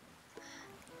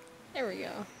 There we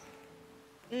go.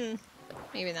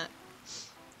 Maybe not.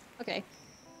 Okay.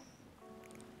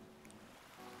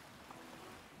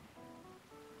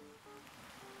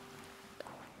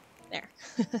 There.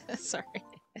 Sorry.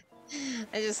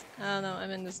 I don't know,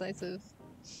 I'm indecisive.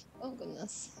 Oh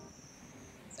goodness.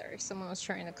 Sorry, someone was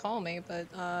trying to call me, but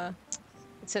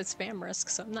it said spam risk,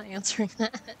 so I'm not answering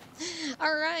that.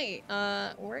 Alright,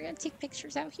 we're gonna take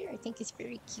pictures out here. I think it's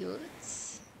very cute.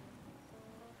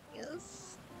 Yes.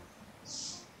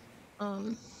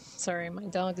 Sorry, my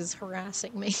dog is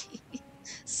harassing me.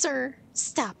 Sir,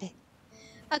 stop it.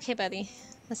 Okay, buddy.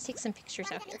 Let's take some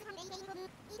pictures out here.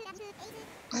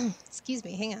 Excuse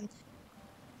me, hang on.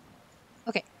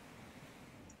 Okay.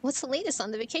 What's the latest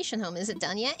on the vacation home? Is it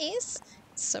done yet, Ace?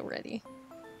 It's so ready.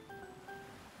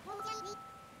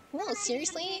 Whoa,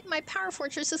 seriously? My power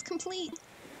fortress is complete.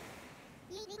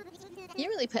 You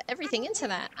really put everything into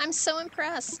that. I'm so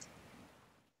impressed.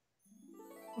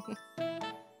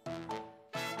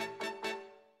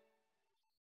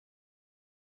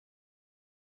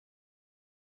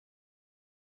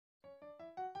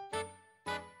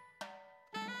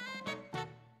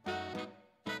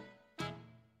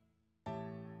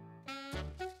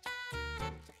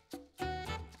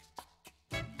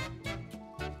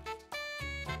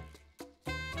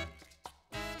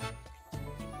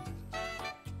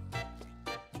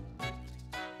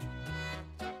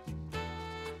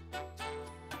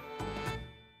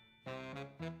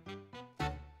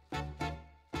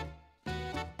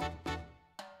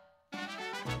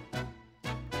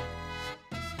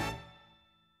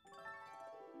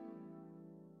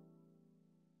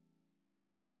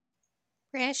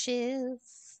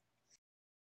 Precious.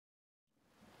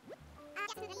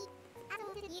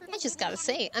 I just gotta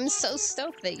say, I'm so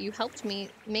stoked that you helped me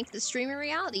make this dream a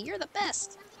reality. You're the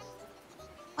best.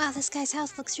 Wow, this guy's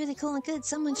house looks really cool and good.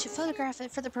 Someone should photograph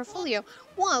it for the portfolio.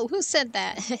 Whoa, who said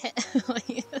that?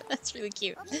 That's really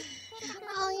cute.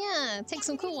 Oh yeah, take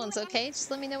some cool ones, okay? Just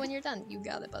let me know when you're done. You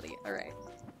got it, buddy. Alright.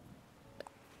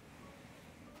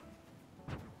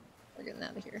 We're getting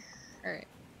out of here. Alright.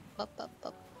 Up.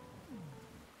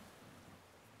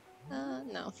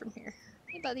 No, from here.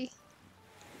 Hey, buddy.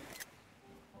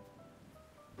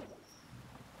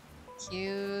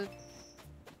 Cute.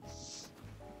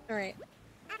 Alright.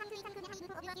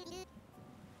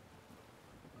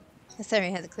 Sorry, I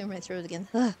had to clear my throat again.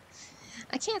 Ugh.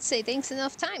 I can't say thanks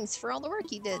enough times for all the work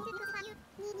you did.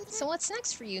 So what's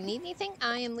next for you? Need anything?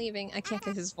 I am leaving. I can't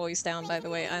get his voice down, by the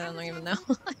way. I don't even know.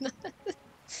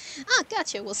 Ah,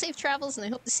 gotcha. Well, safe travels, and I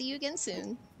hope to see you again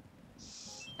soon.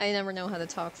 I never know how to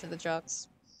talk for the jocks.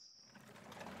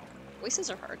 Voices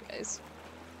are hard, guys.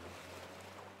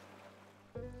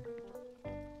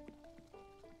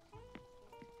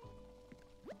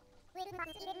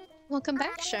 Welcome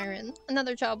back, Sharon.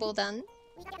 Another job well done.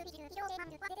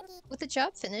 With the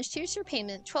job finished, here's your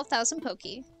payment, 12,000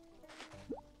 Poki.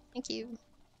 Thank you.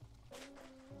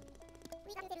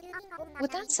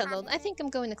 With that settled, I think I'm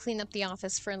going to clean up the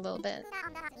office for a little bit.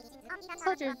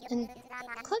 Clutter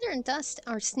and dust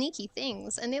are sneaky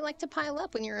things, and they like to pile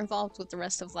up when you're involved with the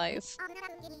rest of life.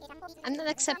 I'm not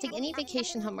accepting any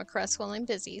vacation home requests while I'm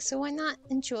busy, so why not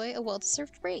enjoy a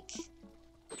well-deserved break?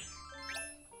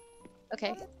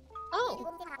 Okay.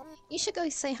 Oh! You should go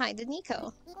say hi to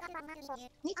Nico.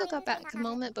 Nico got back a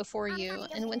moment before you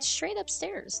and went straight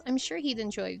upstairs. I'm sure he'd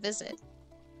enjoy a visit.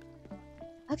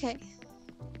 Okay.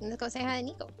 Let's go say hi to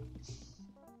Nico.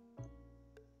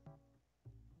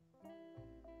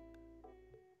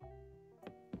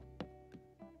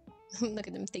 Look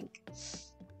at him think.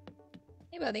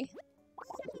 Hey, buddy.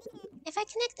 If I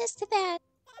connect this to that...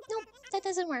 Nope, that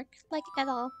doesn't work. Like, at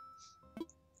all.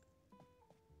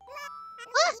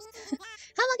 Ah!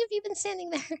 How long have you been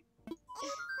standing there?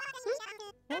 Hmm?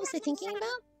 What was I thinking about?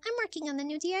 I'm working on a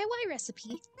new DIY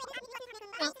recipe.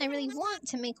 Well, I really want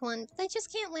to make one, but I just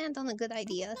can't land on a good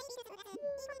idea.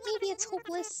 Maybe it's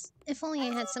hopeless. If only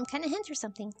I had some kind of hint or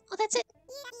something. Oh, that's it!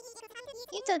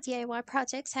 You've done DIY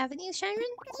projects, haven't you, Sharon?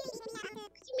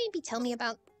 Could you maybe tell me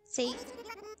about, say,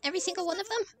 every single one of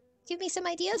them? Give me some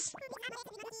ideas?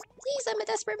 Please, I'm a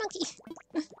desperate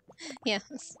monkey.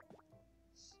 Yes.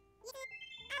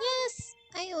 Yes,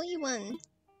 I owe you one.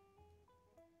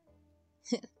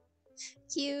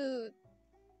 Cute.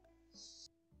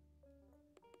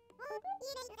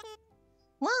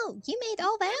 Whoa, you made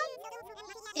all that?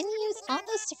 And you used all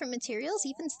those different materials,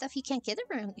 even stuff you can't get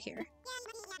around here.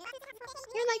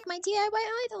 You're like my DIY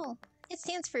idol. It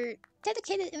stands for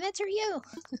Dedicated Inventor You.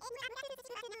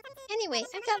 Anyway,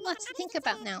 I've got lots to think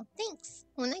about now. Thanks.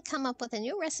 When I come up with a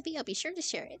new recipe, I'll be sure to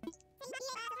share it.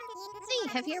 Hey,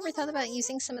 have you ever thought about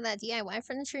using some of that DIY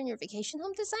furniture in your vacation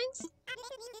home designs?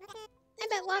 I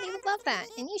bet Lottie would love that,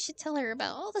 and you should tell her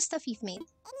about all the stuff you've made.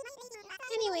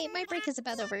 Anyway, my break is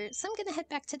about over, so I'm gonna head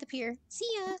back to the pier. See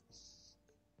ya!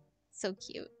 So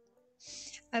cute.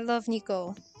 I love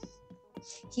Nico.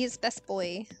 He is best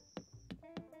boy.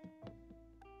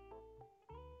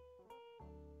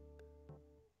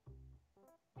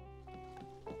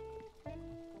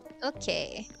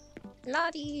 Okay.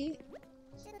 Lottie!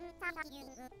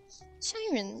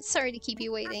 Sharon, sorry to keep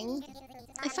you waiting.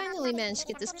 I finally managed to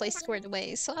get this place squared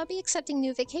away, so I'll be accepting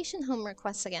new vacation home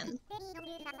requests again.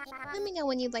 Let me know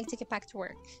when you'd like to get back to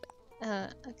work. I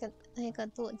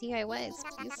got DIYs,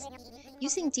 please.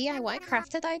 Using DIY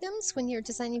crafted items when you're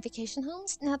designing vacation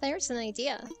homes? Now there's an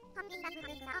idea.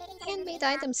 Handmade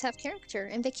items have character,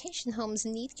 and vacation homes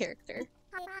need character.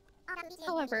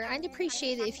 However, I'd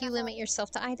appreciate it if you limit yourself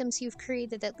to items you've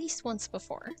created at least once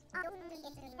before.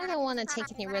 I don't want to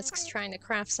take any risks trying to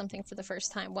craft something for the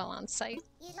first time while on site.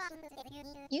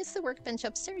 Use the workbench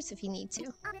upstairs if you need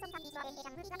to.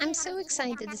 I'm so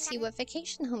excited to see what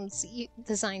vacation homes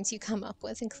designs you come up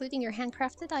with, including your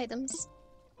handcrafted items.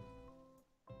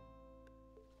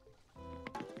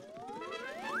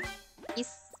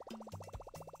 Yes.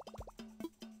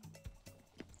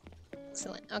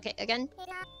 Excellent. Okay, again.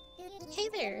 Hey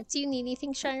there, do you need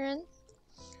anything, Sharon?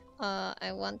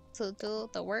 I want to do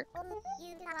the work.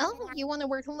 Oh, you want to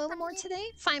work a little more today?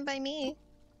 Fine by me.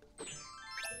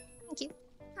 Thank you.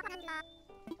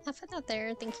 Have fun out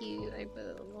there. Thank you. I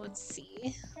will. Let's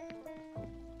see.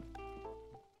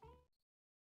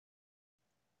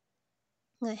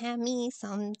 Gonna have me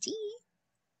some tea.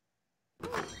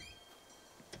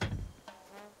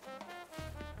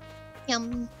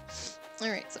 Yum.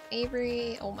 Alright, so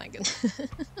Avery. Oh my goodness.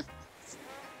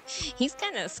 He's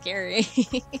kind of scary.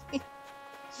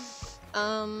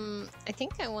 I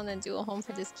think I want to do a home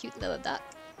for this cute little duck.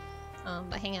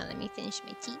 But hang on, let me finish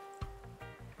my tea.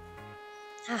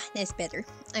 Ah, that's better.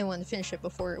 I want to finish it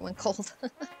before it went cold.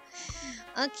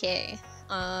 Okay.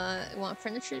 I want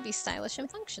furniture to be stylish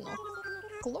and functional.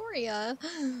 Gloria!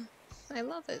 I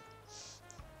love it.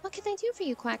 What can I do for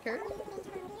you, Quacker?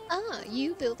 Ah,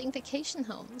 you building vacation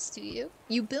homes, do you?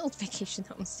 You build vacation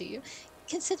homes, do you?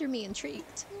 Consider me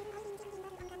intrigued.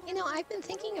 You know, I've been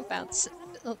thinking about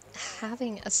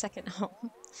having a second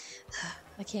home.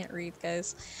 I can't read,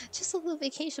 guys. Just a little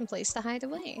vacation place to hide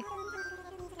away.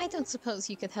 I don't suppose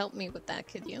you could help me with that,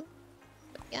 could you?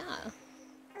 But yeah.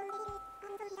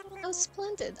 Oh,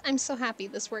 splendid. I'm so happy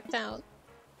this worked out.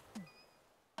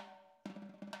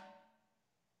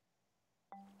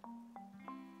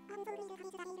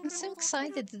 I'm so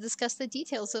excited to discuss the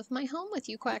details of my home with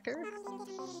you, Quacker.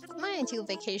 My ideal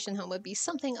vacation home would be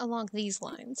something along these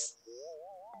lines.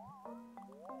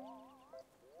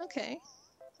 Okay.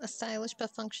 A stylish but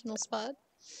functional spot.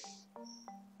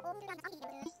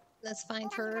 Let's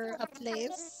find her a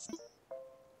place.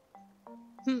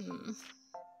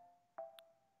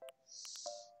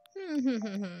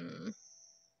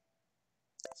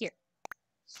 Here.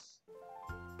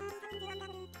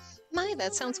 My,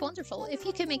 that sounds wonderful. If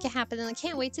you could make it happen, then I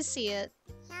can't wait to see it.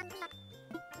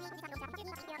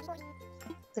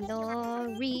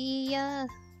 Gloria.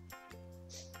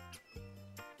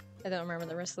 I don't remember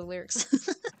the rest of the lyrics.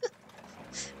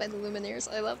 By the Lumineers.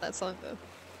 I love that song though.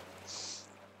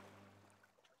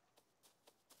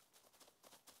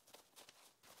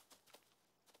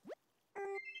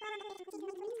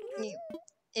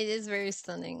 It is very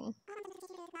stunning.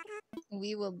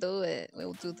 We will do it.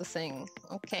 We'll do the thing.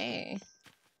 Okay.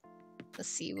 Let's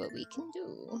see what we can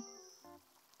do.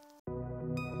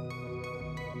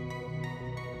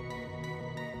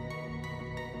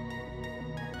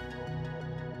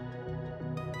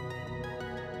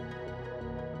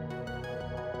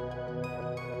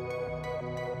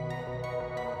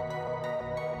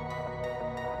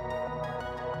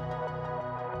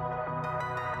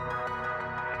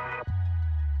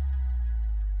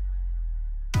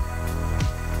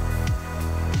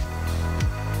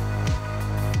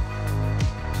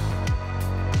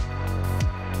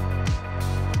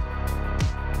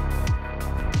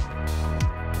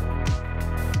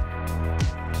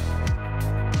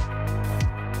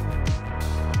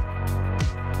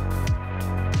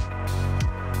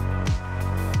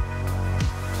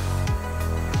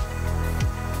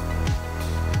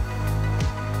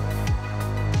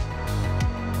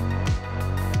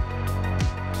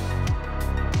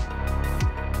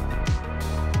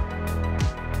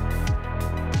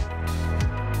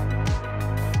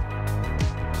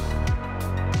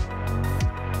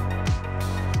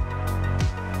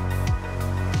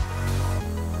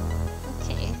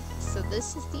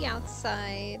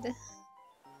 outside.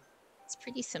 It's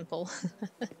pretty simple.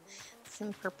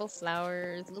 Some purple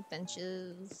flowers, little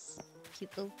benches,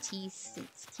 cute little tea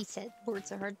seats. Tea set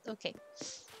boards are hard. Okay.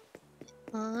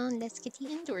 Let's get the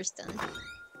indoors done.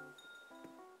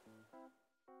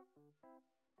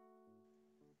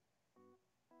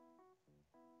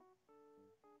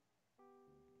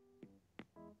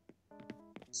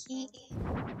 Okay.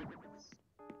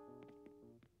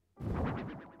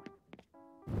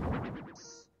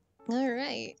 All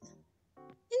right.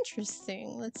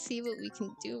 Interesting. Let's see what we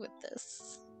can do with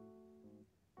this.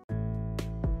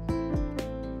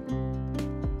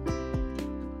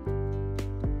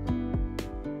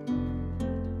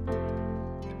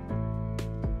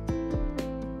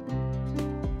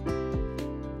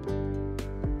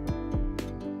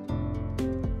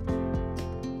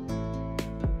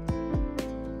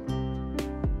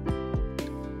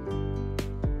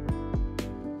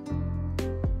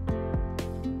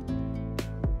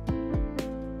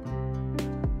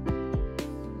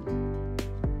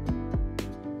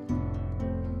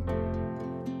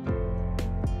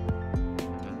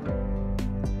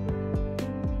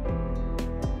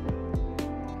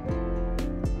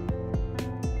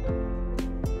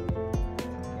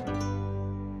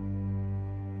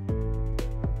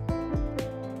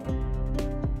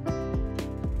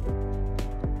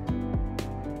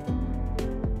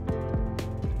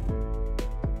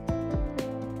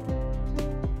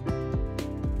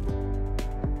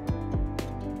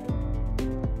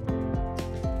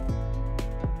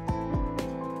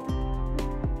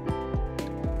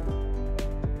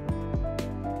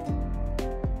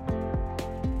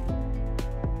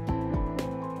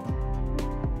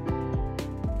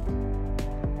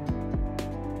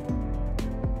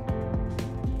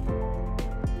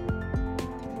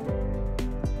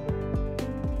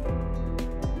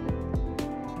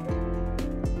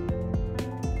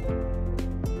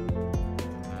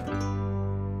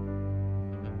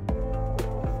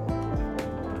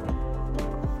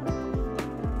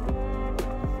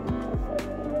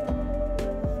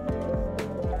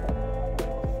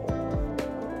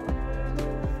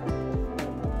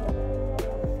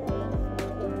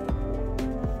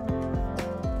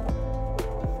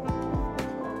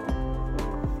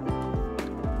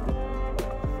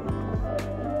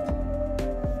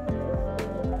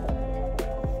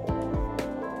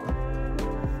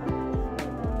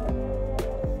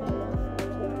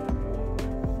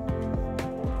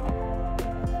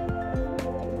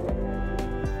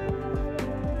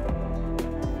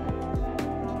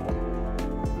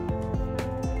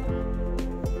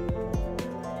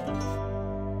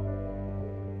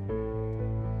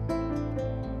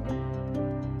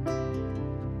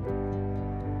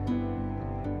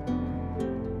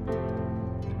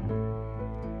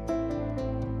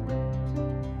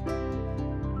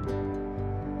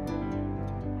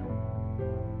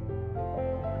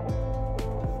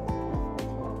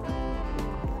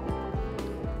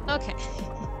 Okay.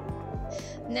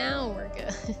 Now we're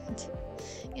good.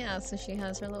 Yeah, so she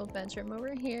has her little bedroom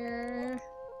over here.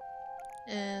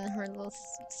 And her little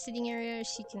sitting area.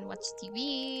 She can watch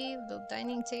TV, little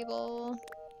dining table.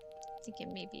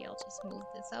 Thinking maybe I'll just move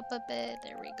this up a bit.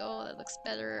 There we go. That looks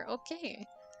better. Okay.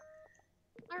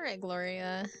 Alright,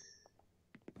 Gloria.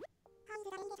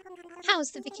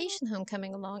 How's the vacation home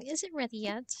coming along? Is it ready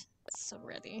yet? It's so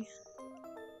ready.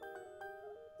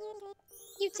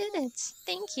 You did it!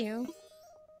 Thank you!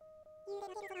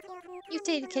 You've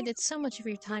dedicated so much of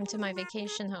your time to my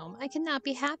vacation home. I could not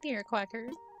be happier, Quacker.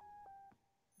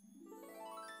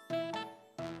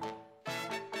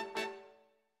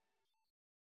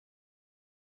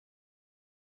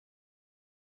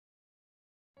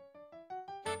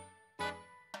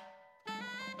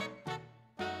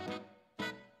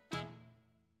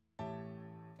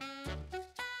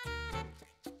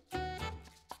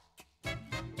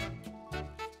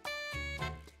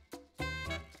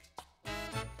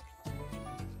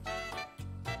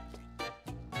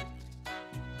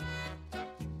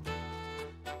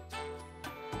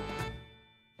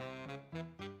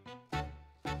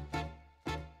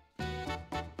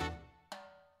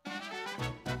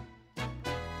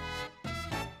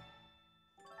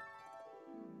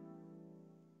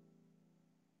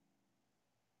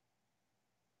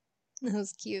 That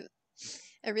was cute.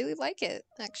 I really like it,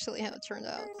 actually, how it turned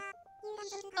out.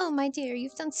 Oh, my dear,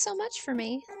 you've done so much for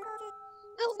me.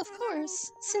 Oh, of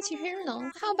course. Since you're here and all,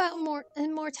 how about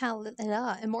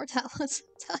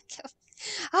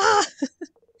ah!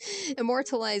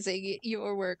 Immortalizing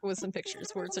your work with some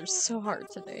pictures. Words are so hard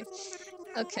today.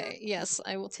 Okay, yes,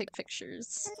 I will take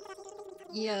pictures.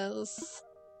 Yes.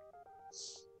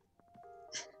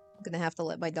 I'm gonna have to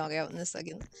let my dog out in a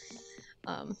second.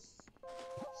 Okay.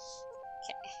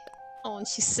 Oh, and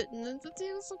she's sitting at the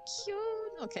table, so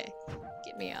cute. Okay,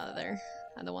 get me out of there.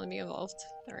 I don't want to be involved.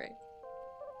 All right.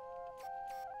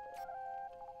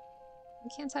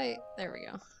 Can't I? There we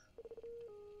go.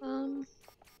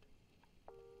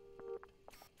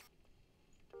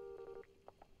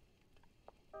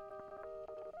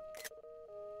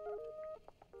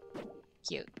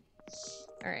 Cute.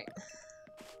 Alright.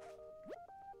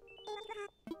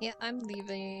 Yeah, I'm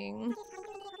leaving.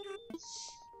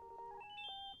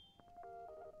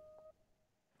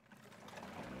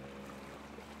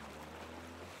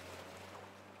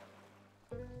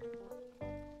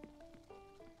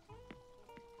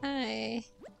 Hi.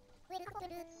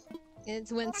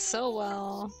 It went so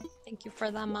well. Thank you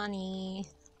for the money.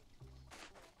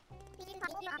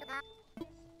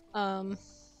 And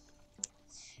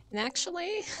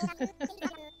actually,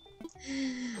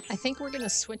 I think we're gonna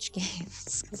switch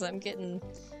games because I'm getting.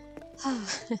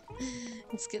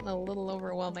 It's getting a little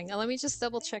overwhelming. Let me just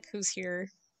double check who's here.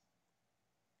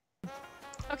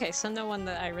 Okay, so no one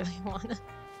that I really want to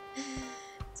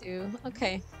do.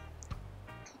 Okay.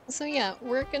 So yeah,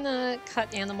 we're gonna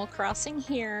cut Animal Crossing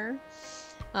here.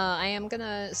 I am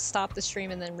gonna stop the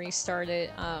stream and then restart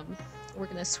it. We're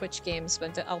gonna switch games,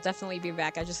 but I'll definitely be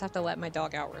back. I just have to let my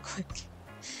dog out real quick.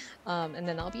 And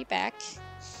then I'll be back.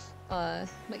 But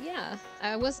yeah,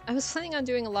 I was planning on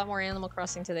doing a lot more Animal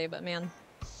Crossing today, but man,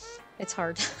 it's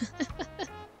hard.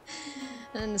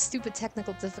 And the stupid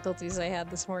technical difficulties I had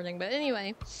this morning. But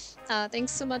anyway,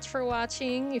 thanks so much for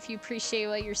watching. If you appreciate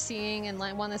what you're seeing and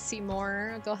want to see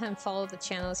more, go ahead and follow the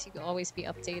channel so you can always be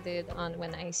updated on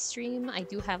when I stream. I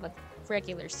do have a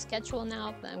regular schedule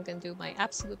now that I'm going to do my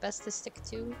absolute best to stick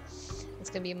to. It's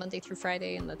going to be Monday through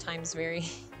Friday and the times vary.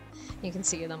 You can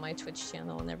see it on my Twitch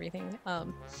channel and everything.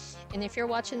 And if you're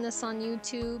watching this on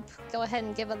YouTube, go ahead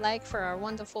and give a like for our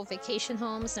wonderful vacation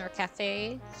homes and our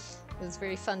cafe. It was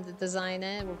very fun to design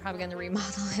it. We're probably going to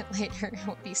remodel it later. It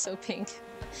won't be so pink.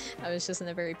 I was just in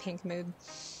a very pink mood.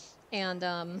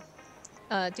 And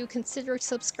do consider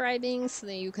subscribing so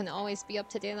that you can always be up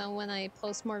to date on when I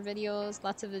post more videos,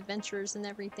 lots of adventures and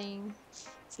everything.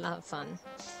 It's a lot of fun.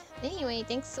 Anyway,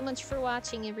 thanks so much for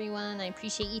watching, everyone. I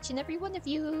appreciate each and every one of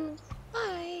you.